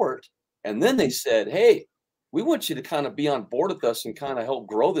sport. And then they said, hey, we want you to kind of be on board with us and kind of help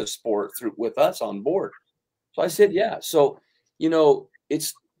grow this sport with us on board. So I said, yeah. So, to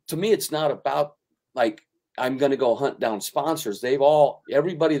me, it's not about like, I'm going to go hunt down sponsors.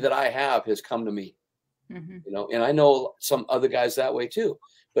 Everybody that I have has come to me, and I know some other guys that way too.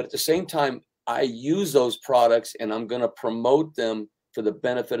 But at the same time, I use those products and I'm going to promote them for the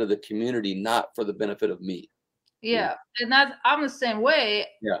benefit of the community, not for the benefit of me. Yeah. And I'm the same way.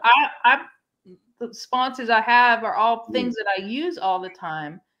 Yeah. The sponsors I have are all things that I use all the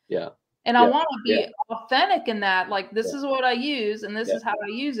time. Yeah. And I want to be authentic in that. Like, this is what I use and this is how I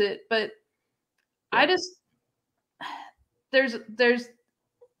use it. But I just, there's,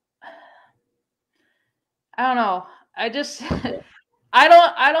 I don't know. I just,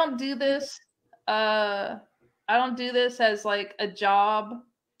 I don't do this. I don't do this as like a job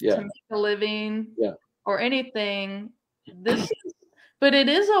to make a living or anything. But it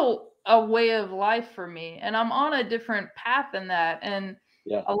is a way of life for me, and I'm on a different path in that. And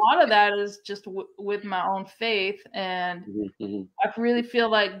a lot of that is just with my own faith. And I really feel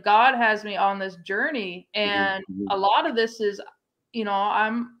like God has me on this journey. And a lot of this is,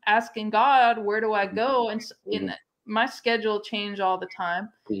 I'm asking God, where do I go? And my schedule change all the time.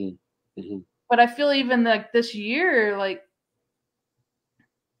 But I feel even like this year, like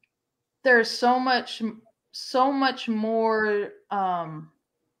there's so much more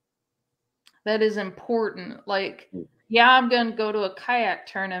that is important. Like, I'm going to go to a kayak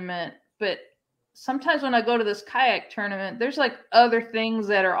tournament, but sometimes when I go to this kayak tournament, there's like other things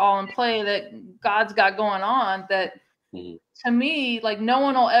that are all in play that God's got going on that to me, like no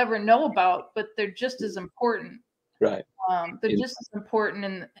one will ever know about, but they're just as important. Right. They're just as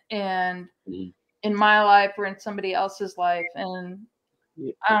important and in my life or in somebody else's life. And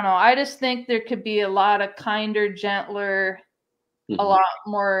I don't know. I just think there could be a lot of kinder, gentler, a lot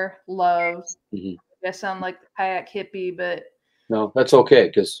more love. I sound like the kayak hippie, but no, that's okay.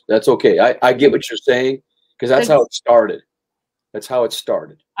 Because that's okay. I get what you're saying, because that's how it started. That's how it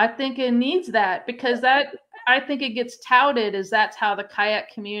started. I think it needs that, because I think it gets touted as that's how the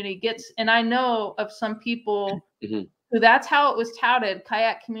kayak community gets. And I know of some people that's how it was touted.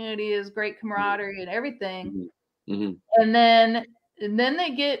 Kayak community is great camaraderie and everything. Mm-hmm. And then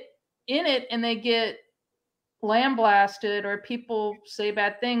they get in it and they get lambasted, or people say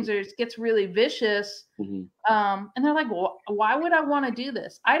bad things, or it gets really vicious. And they're like, well, why would I want to do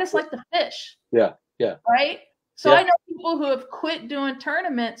this? I just like to fish. Yeah. Right. So I know people who have quit doing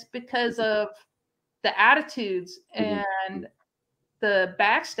tournaments because of the attitudes and the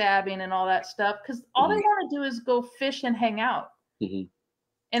backstabbing and all that stuff, because all they want to do is go fish and hang out. And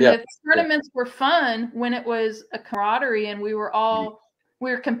the tournaments were fun when it was a camaraderie and we were all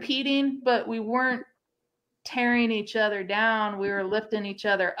we were competing, but we weren't tearing each other down. We were lifting each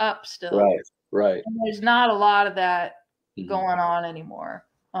other up still. Right. And there's not a lot of that going on anymore.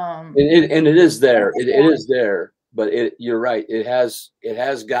 And it is there. It is there, but you're right. It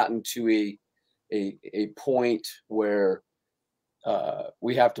has gotten to a point where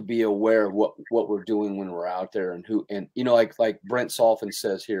we have to be aware of what we're doing when we're out there, and like Brent Solfin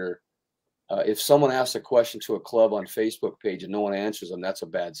says here, if someone asks a question to a club on Facebook page and no one answers them, that's a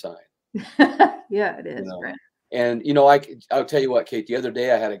bad sign. Yeah, it is. Brent. And I'll tell you what, Kate. The other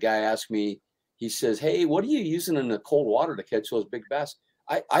day I had a guy ask me. He says, "Hey, what are you using in the cold water to catch those big bass?"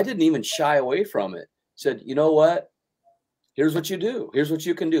 I didn't even shy away from it. Said, you know what? Here's what you do. Here's what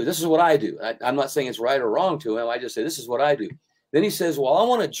you can do. This is what I do. I'm not saying it's right or wrong to him. I just say, this is what I do. Then he says, well, I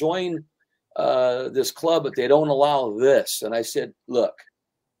want to join this club, but they don't allow this. And I said, look,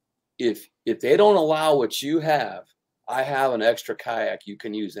 if they don't allow what you have, I have an extra kayak you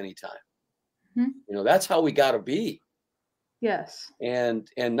can use anytime. That's how we got to be. Yes. And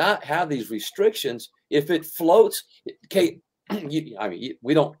not have these restrictions. If it floats, Kate, you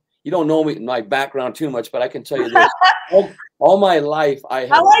don't know me, my background too much, but I can tell you this: all my life I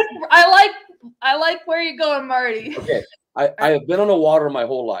like where you're going, Marty. Okay, I have been on the water my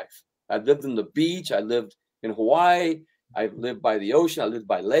whole life. I lived on the beach. I lived in Hawaii. I lived by the ocean. I lived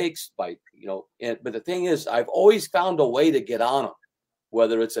by lakes. But the thing is, I've always found a way to get on them,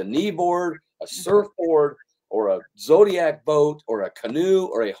 whether it's a kneeboard, a surfboard, or a Zodiac boat, or a canoe,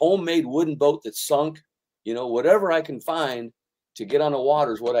 or a homemade wooden boat that's sunk. Whatever I can find to get on the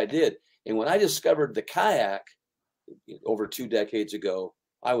water is what I did. And when I discovered the kayak over 2 decades ago,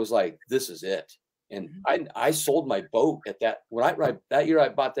 I was like, this is it. And I sold my boat at that. That year I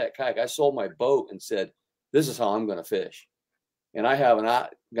bought that kayak, I sold my boat and said, this is how I'm going to fish. And I haven't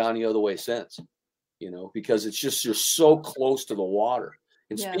gone the other way since, because it's just, you're so close to the water.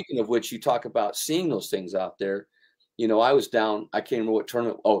 And speaking of which, you talk about seeing those things out there. I was down, I can't remember what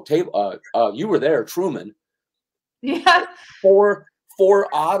tournament. You were there, Truman. Yeah. Four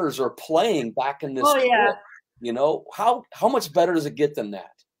otters are playing back in this. Oh yeah. How much better does it get than that?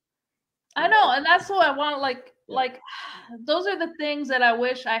 I know, and that's what I want. Like those are the things that I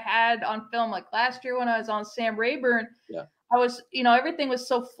wish I had on film. Like last year when I was on Sam Rayburn, I was, everything was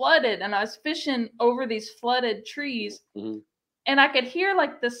so flooded, and I was fishing over these flooded trees, and I could hear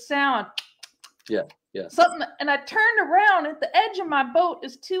like the sound. Yeah. Something, and I turned around. At the edge of my boat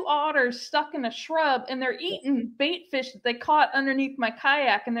is 2 otters stuck in a shrub, and they're eating bait fish that they caught underneath my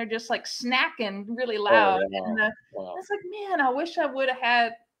kayak, and they're just like snacking really loud. And I was like, man, I wish I would have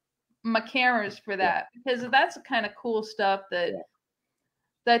had my cameras for that, because that's the kind of cool stuff that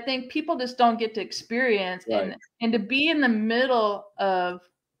I think people just don't get to experience, and to be in the middle of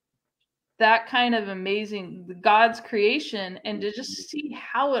that kind of amazing God's creation, and to just see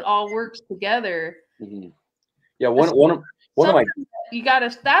how it all works together. Yeah, one of my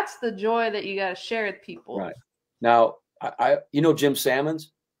that's the joy that you gotta share with people. Right. Now, I Jim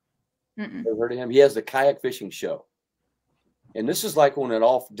Salmons? Ever heard of him? He has the kayak fishing show. And this is like when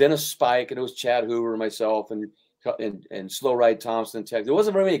Dennis Spike, and it was Chad Hoover, myself, and Slow Ride Thompson, Tech. There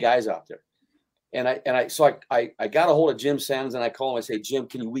wasn't very many guys out there. And I got a hold of Jim Salmons, and I call him. I say, Jim,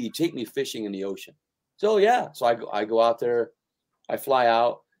 will you take me fishing in the ocean? So yeah. So I go out there, I fly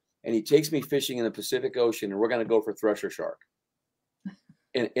out, and he takes me fishing in the Pacific Ocean, and we're going to go for thresher shark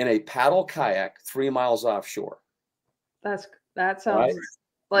in a paddle kayak 3 miles offshore. That sounds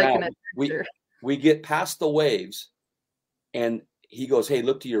like an adventure. We get past the waves, and he goes, hey,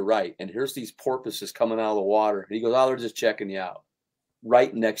 look to your right, and here's these porpoises coming out of the water. And he goes, oh, they're just checking you out.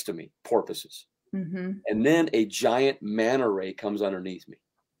 Right next to me, porpoises. And then a giant manta ray comes underneath me.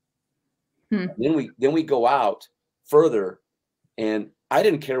 Then we go out further, and I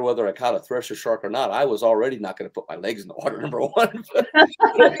didn't care whether I caught a thresher shark or not. I was already not going to put my legs in the water, number one.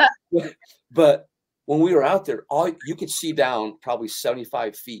 But when we were out there, you could see down probably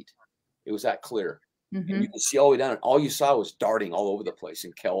 75 feet. It was that clear. And you could see all the way down, and all you saw was darting all over the place,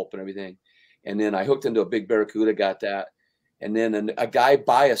 and kelp and everything. And then I hooked into a big barracuda, got that. And then a guy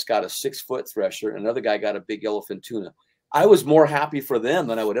by us got a 6-foot thresher, and another guy got a big yellowfin tuna. I was more happy for them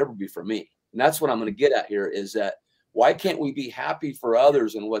than I would ever be for me. And that's what I'm going to get at here is that why can't we be happy for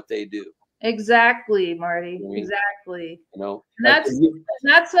others and what they do? Exactly, Marty. You know, exactly. You know, and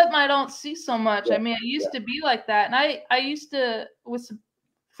that's something I don't see so much. Yeah, I mean, I used to be like that. And I used to, with some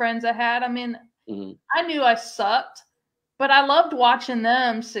friends I had, I mean, I knew I sucked, but I loved watching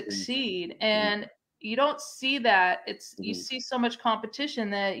them succeed. And you don't see that. It's you see so much competition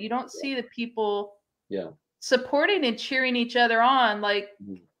that you don't see the people supporting and cheering each other on, like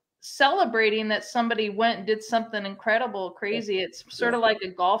celebrating that somebody went and did something incredible, crazy. It's sort of like a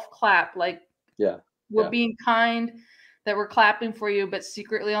golf clap, like we're being kind that we're clapping for you, but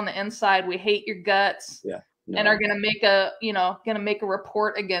secretly on the inside we hate your guts and are gonna make a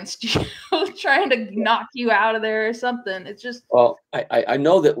report against you, trying to knock you out of there or something. It's just, well, I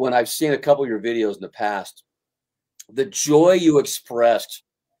know that when I've seen a couple of your videos in the past, the joy you expressed,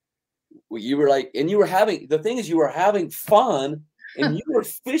 you were like, and you were having, the thing is, you were having fun and you were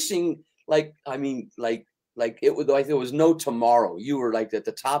fishing like, I mean, like it was like there was no tomorrow. You were like at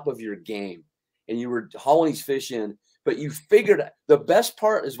the top of your game and you were hauling these fish in, but you figured, the best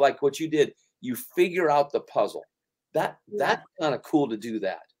part is like what you did, you figure out the puzzle. That's kind of cool to do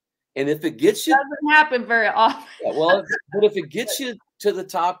that. And if it gets you, doesn't happen very often. Well, but if it gets you to the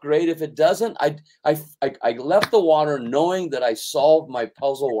top, great. If it doesn't, I left the water knowing that I solved my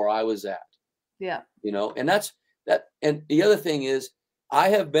puzzle where I was at. Yeah. You know, and that's that. And the other thing is, I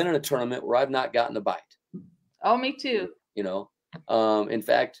have been in a tournament where I've not gotten a bite. Oh, me too. You know, in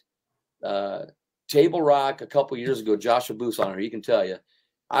fact, Table Rock a couple years ago, Joshua Booth's on her. He can tell you,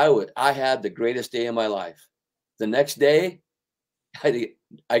 I had the greatest day of my life. The next day,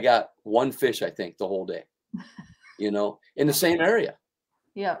 I got one fish, I think, the whole day, you know, in the same area.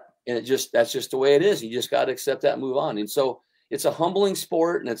 Yeah. And that's just the way it is. You just got to accept that and move on. And so it's a humbling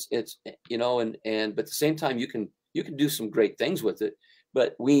sport, and it's, you know, but at the same time, you can do some great things with it,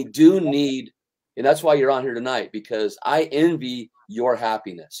 but we do need, and that's why you're on here tonight, because I envy your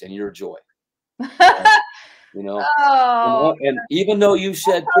happiness and your joy. You know, and even though you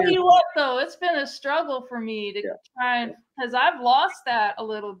said, I'll tell you what, though, it's been a struggle for me to try and, because I've lost that a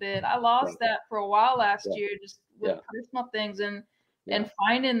little bit. I lost that for a while last year, just with personal things and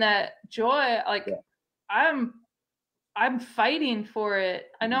finding that joy. Like I'm fighting for it.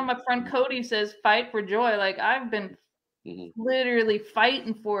 I know my friend Cody says fight for joy. Like I've been literally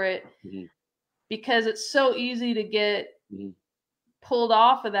fighting for it because it's so easy to get pulled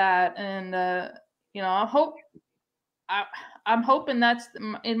off of that. And you know, I'm hoping that's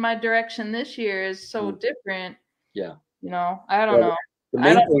in my direction this year is so different. Yeah. You know, I don't know. The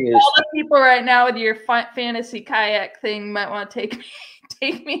main thing is, all the people right now with your fantasy kayak thing might want to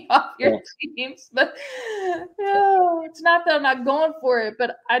take me off your teams, but it's not that I'm not going for it,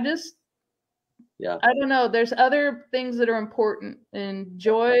 but I just, I don't know. There's other things that are important, and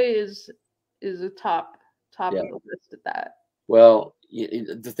joy is a top of the list at that. Well,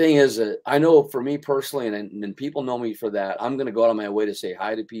 the thing is, I know for me personally, and people know me for that, I'm going to go out of my way to say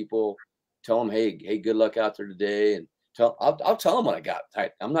hi to people, tell them, hey, good luck out there today. And I'll tell them what I got.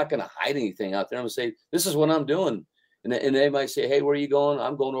 I'm not going to hide anything out there. I'm going to say, this is what I'm doing. And they might say, hey, where are you going?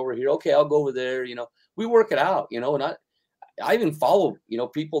 I'm going over here. Okay, I'll go over there. You know, we work it out, you know, and I even follow, you know,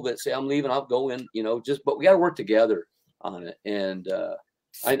 people that say I'm leaving, I'll go in, you know, but we got to work together on it. And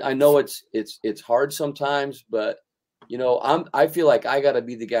I know it's hard sometimes, but you know, I feel like I got to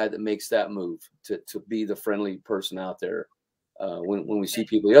be the guy that makes that move to be the friendly person out there when we see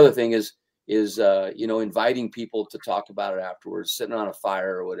people. The other thing is you know, inviting people to talk about it afterwards, sitting on a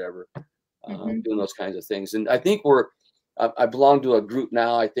fire or whatever, doing those kinds of things. And I think I belong to a group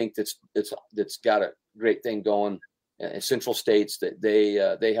now, I think that's got a great thing going in Central States, that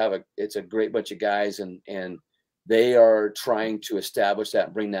they have it's a great bunch of guys, and they are trying to establish that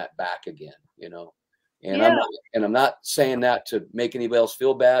and bring that back again, you know. And I'm not saying that to make anybody else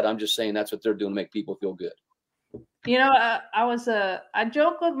feel bad. I'm just saying that's what they're doing to make people feel good. You know, I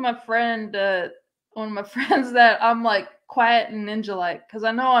joke with my friend, one of my friends, that I'm like quiet and ninja-like, because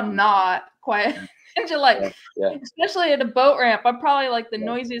I know I'm not quiet ninja-like, especially at a boat ramp. I'm probably like the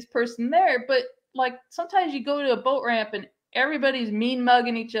noisiest person there, but like sometimes you go to a boat ramp and everybody's mean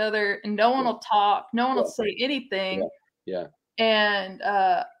mugging each other and no one will talk, no one will say anything. And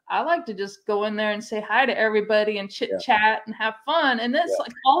I like to just go in there and say hi to everybody and chit chat and have fun. And then it's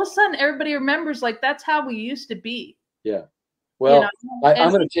like all of a sudden everybody remembers, like, that's how we used to be. Yeah. Well, you know?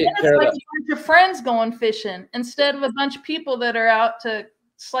 I'm going to take care of that. A bunch of friends going fishing instead of a bunch of people that are out to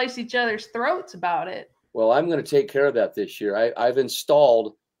slice each other's throats about it. Well, I'm going to take care of that this year. I've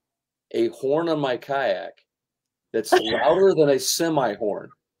installed a horn on my kayak that's louder than a semi horn.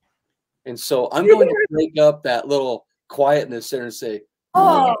 And so I'm going to break up that little quietness there and say,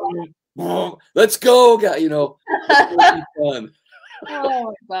 oh, let's go, guy. You know, it's be fun.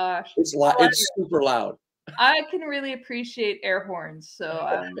 Oh my gosh. It's super loud. I can really appreciate air horns, so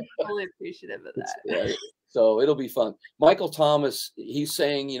I'm totally appreciative of that. Right. So it'll be fun. Michael Thomas, he's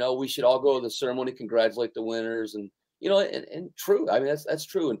saying, you know, we should all go to the ceremony, congratulate the winners, and you know, and true. I mean, that's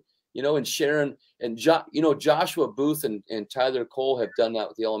true. And you know, and Sharon and Joshua Booth and Tyler Cole have done that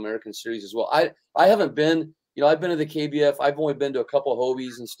with the All American Series as well. I haven't been, you know, I've been to the KBF. I've only been to a couple of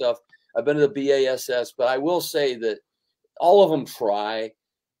Hobies and stuff. I've been to the BASS, but I will say that all of them try.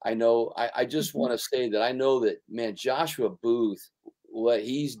 I know. I just want to say that I know that, man, Joshua Booth, what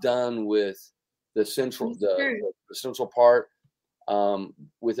he's done with the central part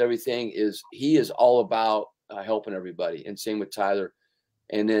with everything he is all about helping everybody, and same with Tyler.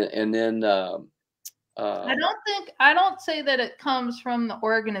 And then I don't say that it comes from the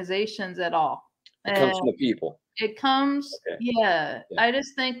organizations at all. It comes from the people. It comes, yeah. I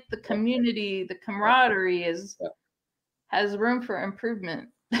just think the community, the camaraderie has room for improvement.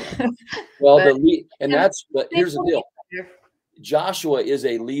 Well, but here's the deal. Joshua is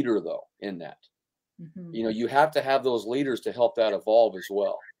a leader, though, in that. Mm-hmm. You know, you have to have those leaders to help that evolve as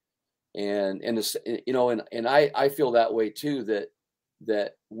well. And you know, and I feel that way too,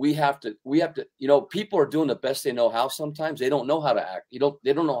 that we have to, you know, people are doing the best they know how. Sometimes they don't know how to act. They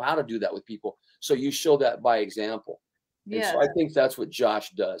don't know how to do that with people. So you show that by example. Yeah. And so I think that's what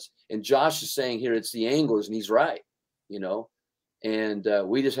Josh does. And Josh is saying here, it's the anglers, and he's right, you know, and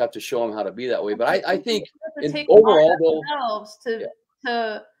we just have to show them how to be that way. But I think overall, though,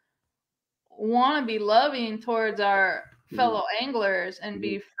 to want to be loving towards our fellow anglers and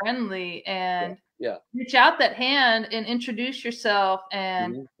be friendly and reach out that hand and introduce yourself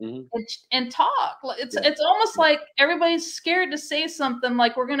and talk. It's almost like everybody's scared to say something,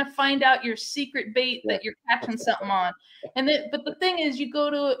 like we're gonna find out your secret bait that you're catching something on. But the thing is, you go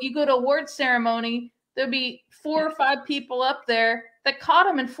to award ceremony, there'll be 4 or 5 people up there that caught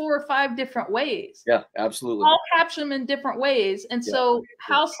them in 4 or 5 different ways. Yeah, absolutely. All catch them in different ways. And so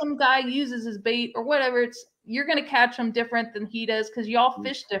how some guy uses his bait or whatever, you're going to catch them different than he does because y'all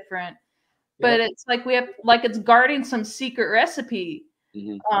fish different. But it's like it's guarding some secret recipe.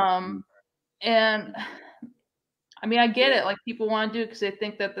 And I mean, I get it. Like, people want to do it because they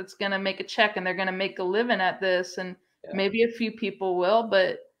think that that's going to make a check and they're going to make a living at this. And maybe a few people will,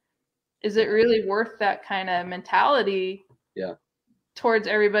 but is it really worth that kind of mentality towards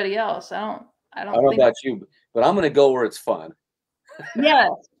everybody else? I don't know about you, but I'm going to go where it's fun. Yeah.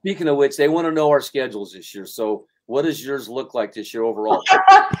 Speaking of which, they want to know our schedules this year. So what does yours look like this year overall?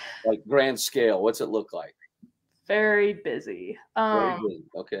 Like grand scale, what's it look like? Very busy. Very busy.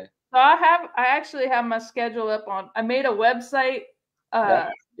 Okay. So I actually have my schedule up on, I made a website. I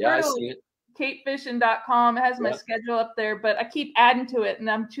see it. KateFishing.com. It has my schedule up there, but I keep adding to it and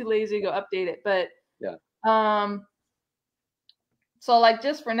I'm too lazy to go update it. But so like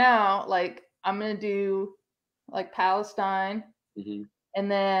just for now, like I'm gonna do like Palestine, and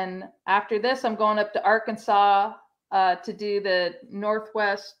then after this, I'm going up to Arkansas to do the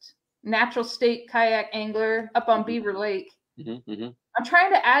Northwest Natural State Kayak Angler up on Beaver Lake. I'm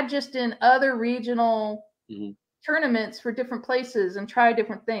trying to add just in other regional tournaments for different places and try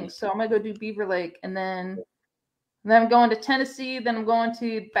different things. So I'm gonna go do Beaver Lake, and then I'm going to Tennessee. Then I'm going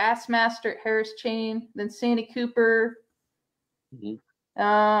to Bassmaster at Harris Chain. Then Santee Cooper. Then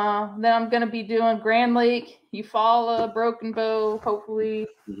I'm gonna be doing Grand Lake, Eufaula, Broken Bow, hopefully,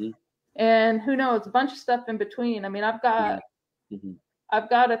 and who knows, a bunch of stuff in between. I mean, I've got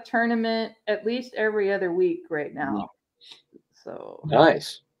a tournament at least every other week right now. So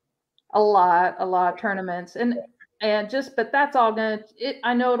nice. A lot of tournaments, but that's all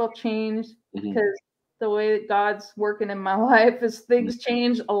I know it'll change because the way that God's working in my life is things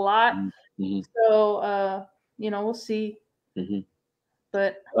change a lot. So, you know, we'll see.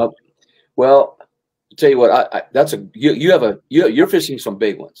 But well, I'll tell you what, you're fishing some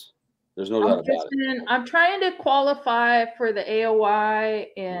big ones. There's no doubt about it. I'm trying to qualify for the AOY,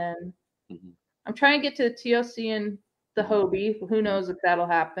 and I'm trying to get to the TOC and the Hobie. Who knows if that'll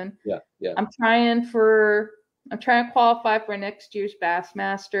happen? Yeah. I'm trying to qualify for next year's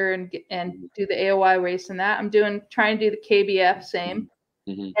Bassmaster and do the AOY race in that. I'm trying to do the KBF same,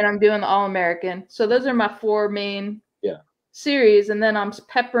 and I'm doing the All American. So those are my 4 main series, and then I'm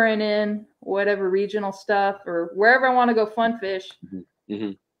peppering in whatever regional stuff or wherever I want to go fun fish.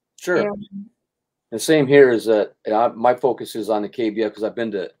 Sure. The same here is that my focus is on the KBF because I've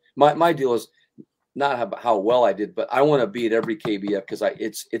been to my deal is not how well I did, but I want to be at every KBF because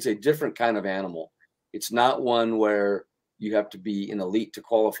it's a different kind of animal. It's not one where you have to be an elite to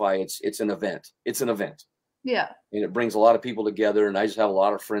qualify. It's an event. It's an event. Yeah. And it brings a lot of people together. And I just have a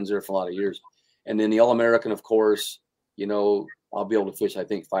lot of friends there for a lot of years. And then the All-American, of course, you know, I'll be able to fish, I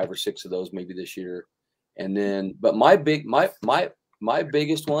think, 5 or 6 of those maybe this year. And then, but my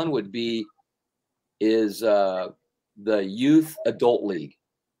biggest one would be the Youth Adult League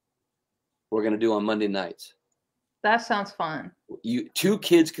we're going to do on Monday nights. That sounds fun. 2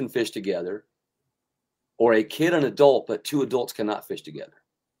 kids can fish together, or a kid and adult, but 2 adults cannot fish together.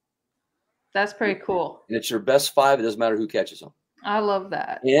 That's pretty cool. And it's your best 5. It doesn't matter who catches them. I love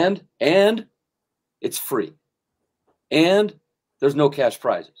that. And it's free. And there's no cash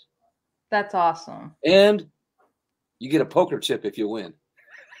prizes. That's awesome. And you get a poker chip if you win.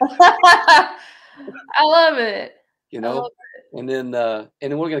 I love it. You know, and then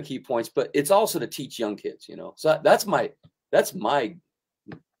we're going to keep points, but it's also to teach young kids, you know. So that's my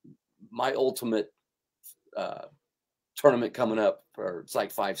ultimate tournament coming up it's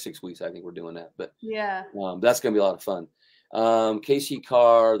like 5-6 weeks. I think we're doing that, but yeah, that's going to be a lot of fun. Casey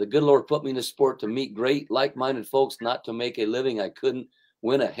Carr, the good Lord put me in the sport to meet great like-minded folks, not to make a living. I couldn't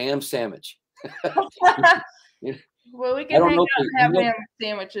win a ham sandwich. Well, we can hang out and have ham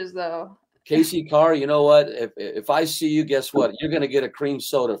sandwiches though. Casey Carr, you know what? If I see you, guess what? You're going to get a cream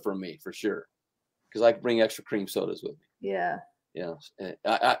soda from me for sure, because I can bring extra cream sodas with me. Yeah. Yeah.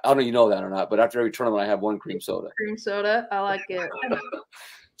 I don't know if you know that or not, but after every tournament, I have 1 cream soda. Cream soda. I like it.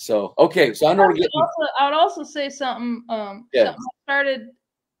 So, okay. So I know we're getting. I would also say something. Something I started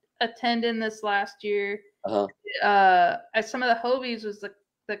attending this last year. At some of the Hobies was the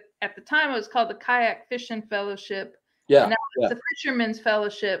at the time it was called the Kayak Fishing Fellowship. Yeah. And now it's the Fisherman's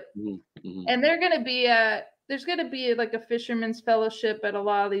Fellowship. Mm-hmm. And there's going to be like a Fisherman's Fellowship at a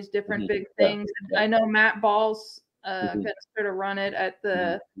lot of these different big things. I know Matt Ball's going to sort of run it at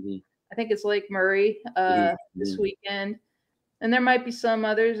the I think it's Lake Murray this weekend. And there might be some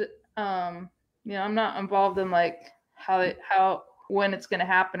others. You know, I'm not involved in like when it's going to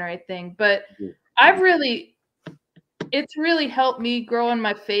happen or anything, but it's really helped me grow in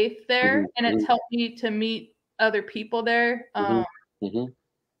my faith there, and it's helped me to meet other people there.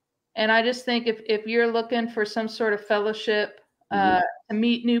 And I just think if you're looking for some sort of fellowship to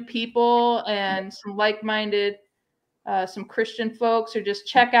meet new people and some like-minded, some Christian folks, or just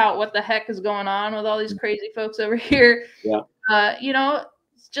check out what the heck is going on with all these crazy folks over here, you know,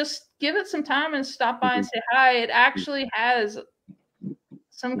 just give it some time and stop by and say hi. It actually has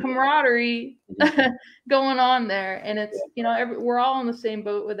some camaraderie going on there, and it's, you know, we're all in the same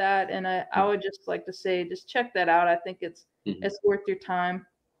boat with that. And I would just like to say, just check that out. I think it's worth your time.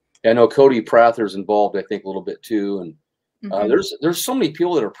 I know Cody Prather's involved, I think, a little bit too. And there's so many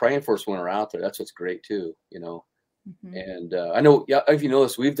people that are praying for us when we're out there. That's what's great too, you know. And I know, if you know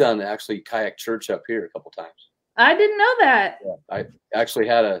this, we've done actually kayak church up here a couple times. I didn't know that. Yeah, I actually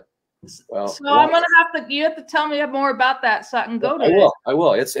had I'm gonna you have to tell me more about that so I can go to it. I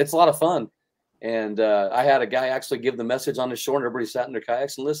will. It's a lot of fun. And I had a guy actually give the message on the shore, and everybody sat in their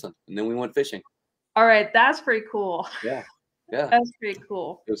kayaks and listened. And then we went fishing. All right, that's pretty cool. Yeah. That's pretty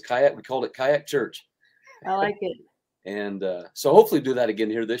cool. It was kayak. We called it Kayak Church. I like it. And so hopefully do that again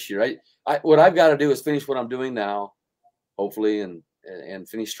here this year. What I've got to do is finish what I'm doing now, hopefully, and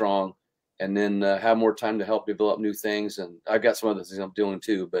finish strong, and then have more time to help develop new things. And I've got some other things I'm doing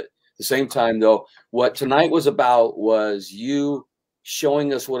too, but. At the same time, though, what tonight was about was you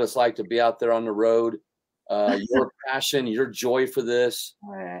showing us what it's like to be out there on the road, your passion, your joy for this,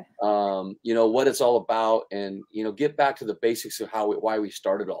 you know, what it's all about, and, you know, get back to the basics of why we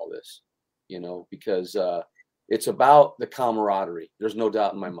started all this, you know, because it's about the camaraderie. There's no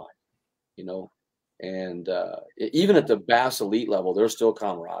doubt in my mind, you know, and even at the Bass Elite level, there's still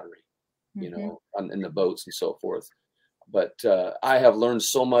camaraderie, you know, in the boats and so forth. But I have learned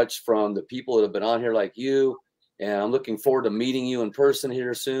so much from the people that have been on here like you, and I'm looking forward to meeting you in person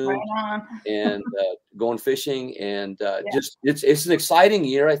here soon and going fishing. And just it's an exciting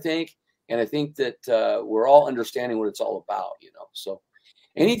year, I think. And I think that we're all understanding what it's all about, you know. So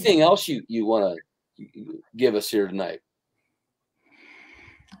anything else you want to give us here tonight?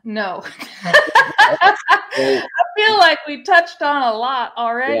 No. I feel like we touched on a lot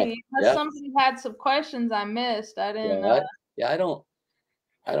already. Somebody had some questions I missed. I didn't know. I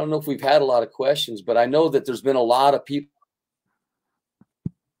don't know if we've had a lot of questions, but I know that there's been a lot of people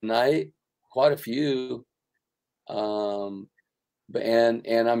tonight, quite a few. And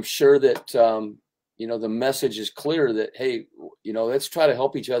I'm sure that you know, the message is clear that, hey, you know, let's try to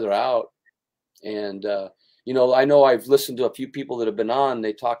help each other out. And you know, I know I've listened to a few people that have been on.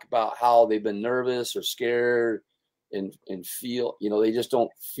 They talk about how they've been nervous or scared and feel, you know, they just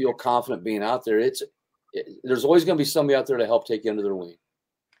don't feel confident being out there. there's always going to be somebody out there to help take you under their wing.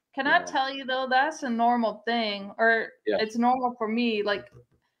 Can I tell you though, that's a normal thing, or it's normal for me. Like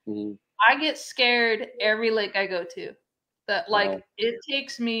I get scared every lake I go to. That like it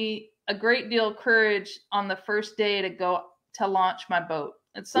takes me a great deal of courage on the first day to go to launch my boat.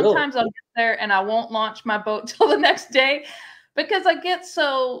 And sometimes I'll get there and I won't launch my boat till the next day because I get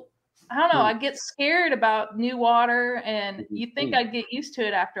so, I don't know, I get scared about new water, and you think I'd get used to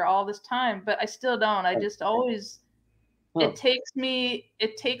it after all this time, but I still don't. I just always, it takes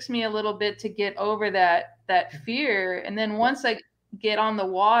me a little bit to get over that fear. And then once I get on the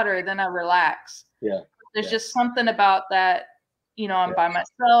water, then I relax. There's just something about that, you know, I'm by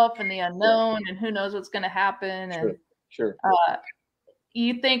myself and the unknown and who knows what's going to happen. And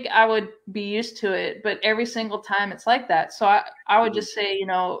you think I would be used to it, but every single time it's like that. So I would just say, you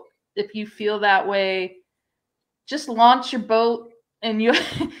know, if you feel that way, just launch your boat and you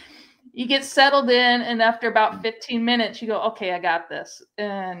you get settled in, and after about 15 minutes you go, okay, I got this.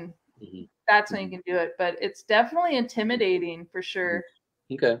 And that's when you can do it. But it's definitely intimidating for sure.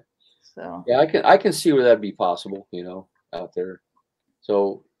 Okay. So yeah, I can see where that'd be possible, you know, out there.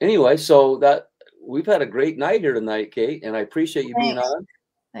 So anyway, so that we've had a great night here tonight, Kate, and I appreciate you being on.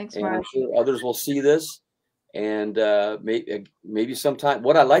 Thanks, and Mark. I'm sure others will see this, and maybe sometime.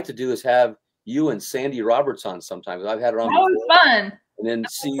 What I like to do is have you and Sandy Roberts on sometime. I've had her on. That was fun. And then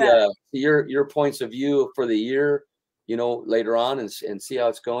see your points of view for the year, you know, later on, and see how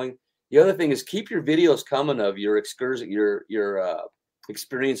it's going. The other thing is keep your videos coming of your excursion, your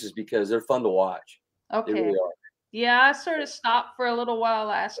experiences, because they're fun to watch. Okay. They really are. Yeah, I sort of stopped for a little while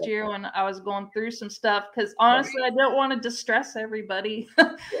last year when I was going through some stuff, because honestly, I don't want to distress everybody.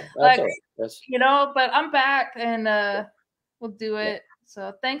 Like, you know, but I'm back, and we'll do it.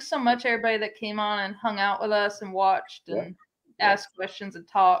 So thanks so much, everybody that came on and hung out with us and watched and asked questions and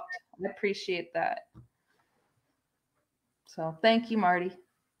talked. I appreciate that. So thank you, Marty.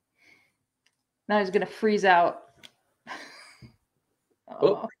 Now he's going to freeze out.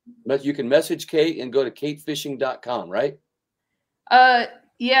 But you can message Kate and go to katefishing.com, right?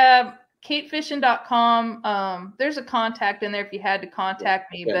 Yeah, katefishing.com. There's a contact in there if you had to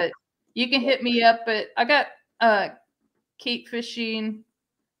contact me, but you can hit me up. But I got Kate Fishing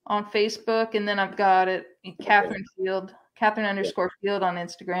on Facebook, and then I've got it Catherine Field, Catherine_Field on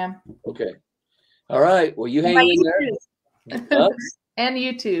Instagram. Okay. All right. Well, you hang in there. And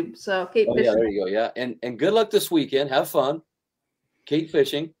YouTube. So Kate Fishing. Yeah, there you go. Yeah. And good luck this weekend. Have fun. Kate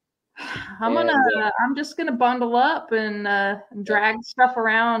Fishing. I'm just gonna bundle up and drag stuff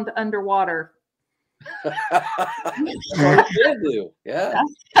around underwater. That's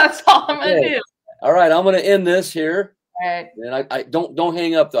all I'm gonna do. All right, I'm gonna end this here. All right. And I don't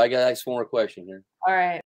hang up though. I got one more question here. All right.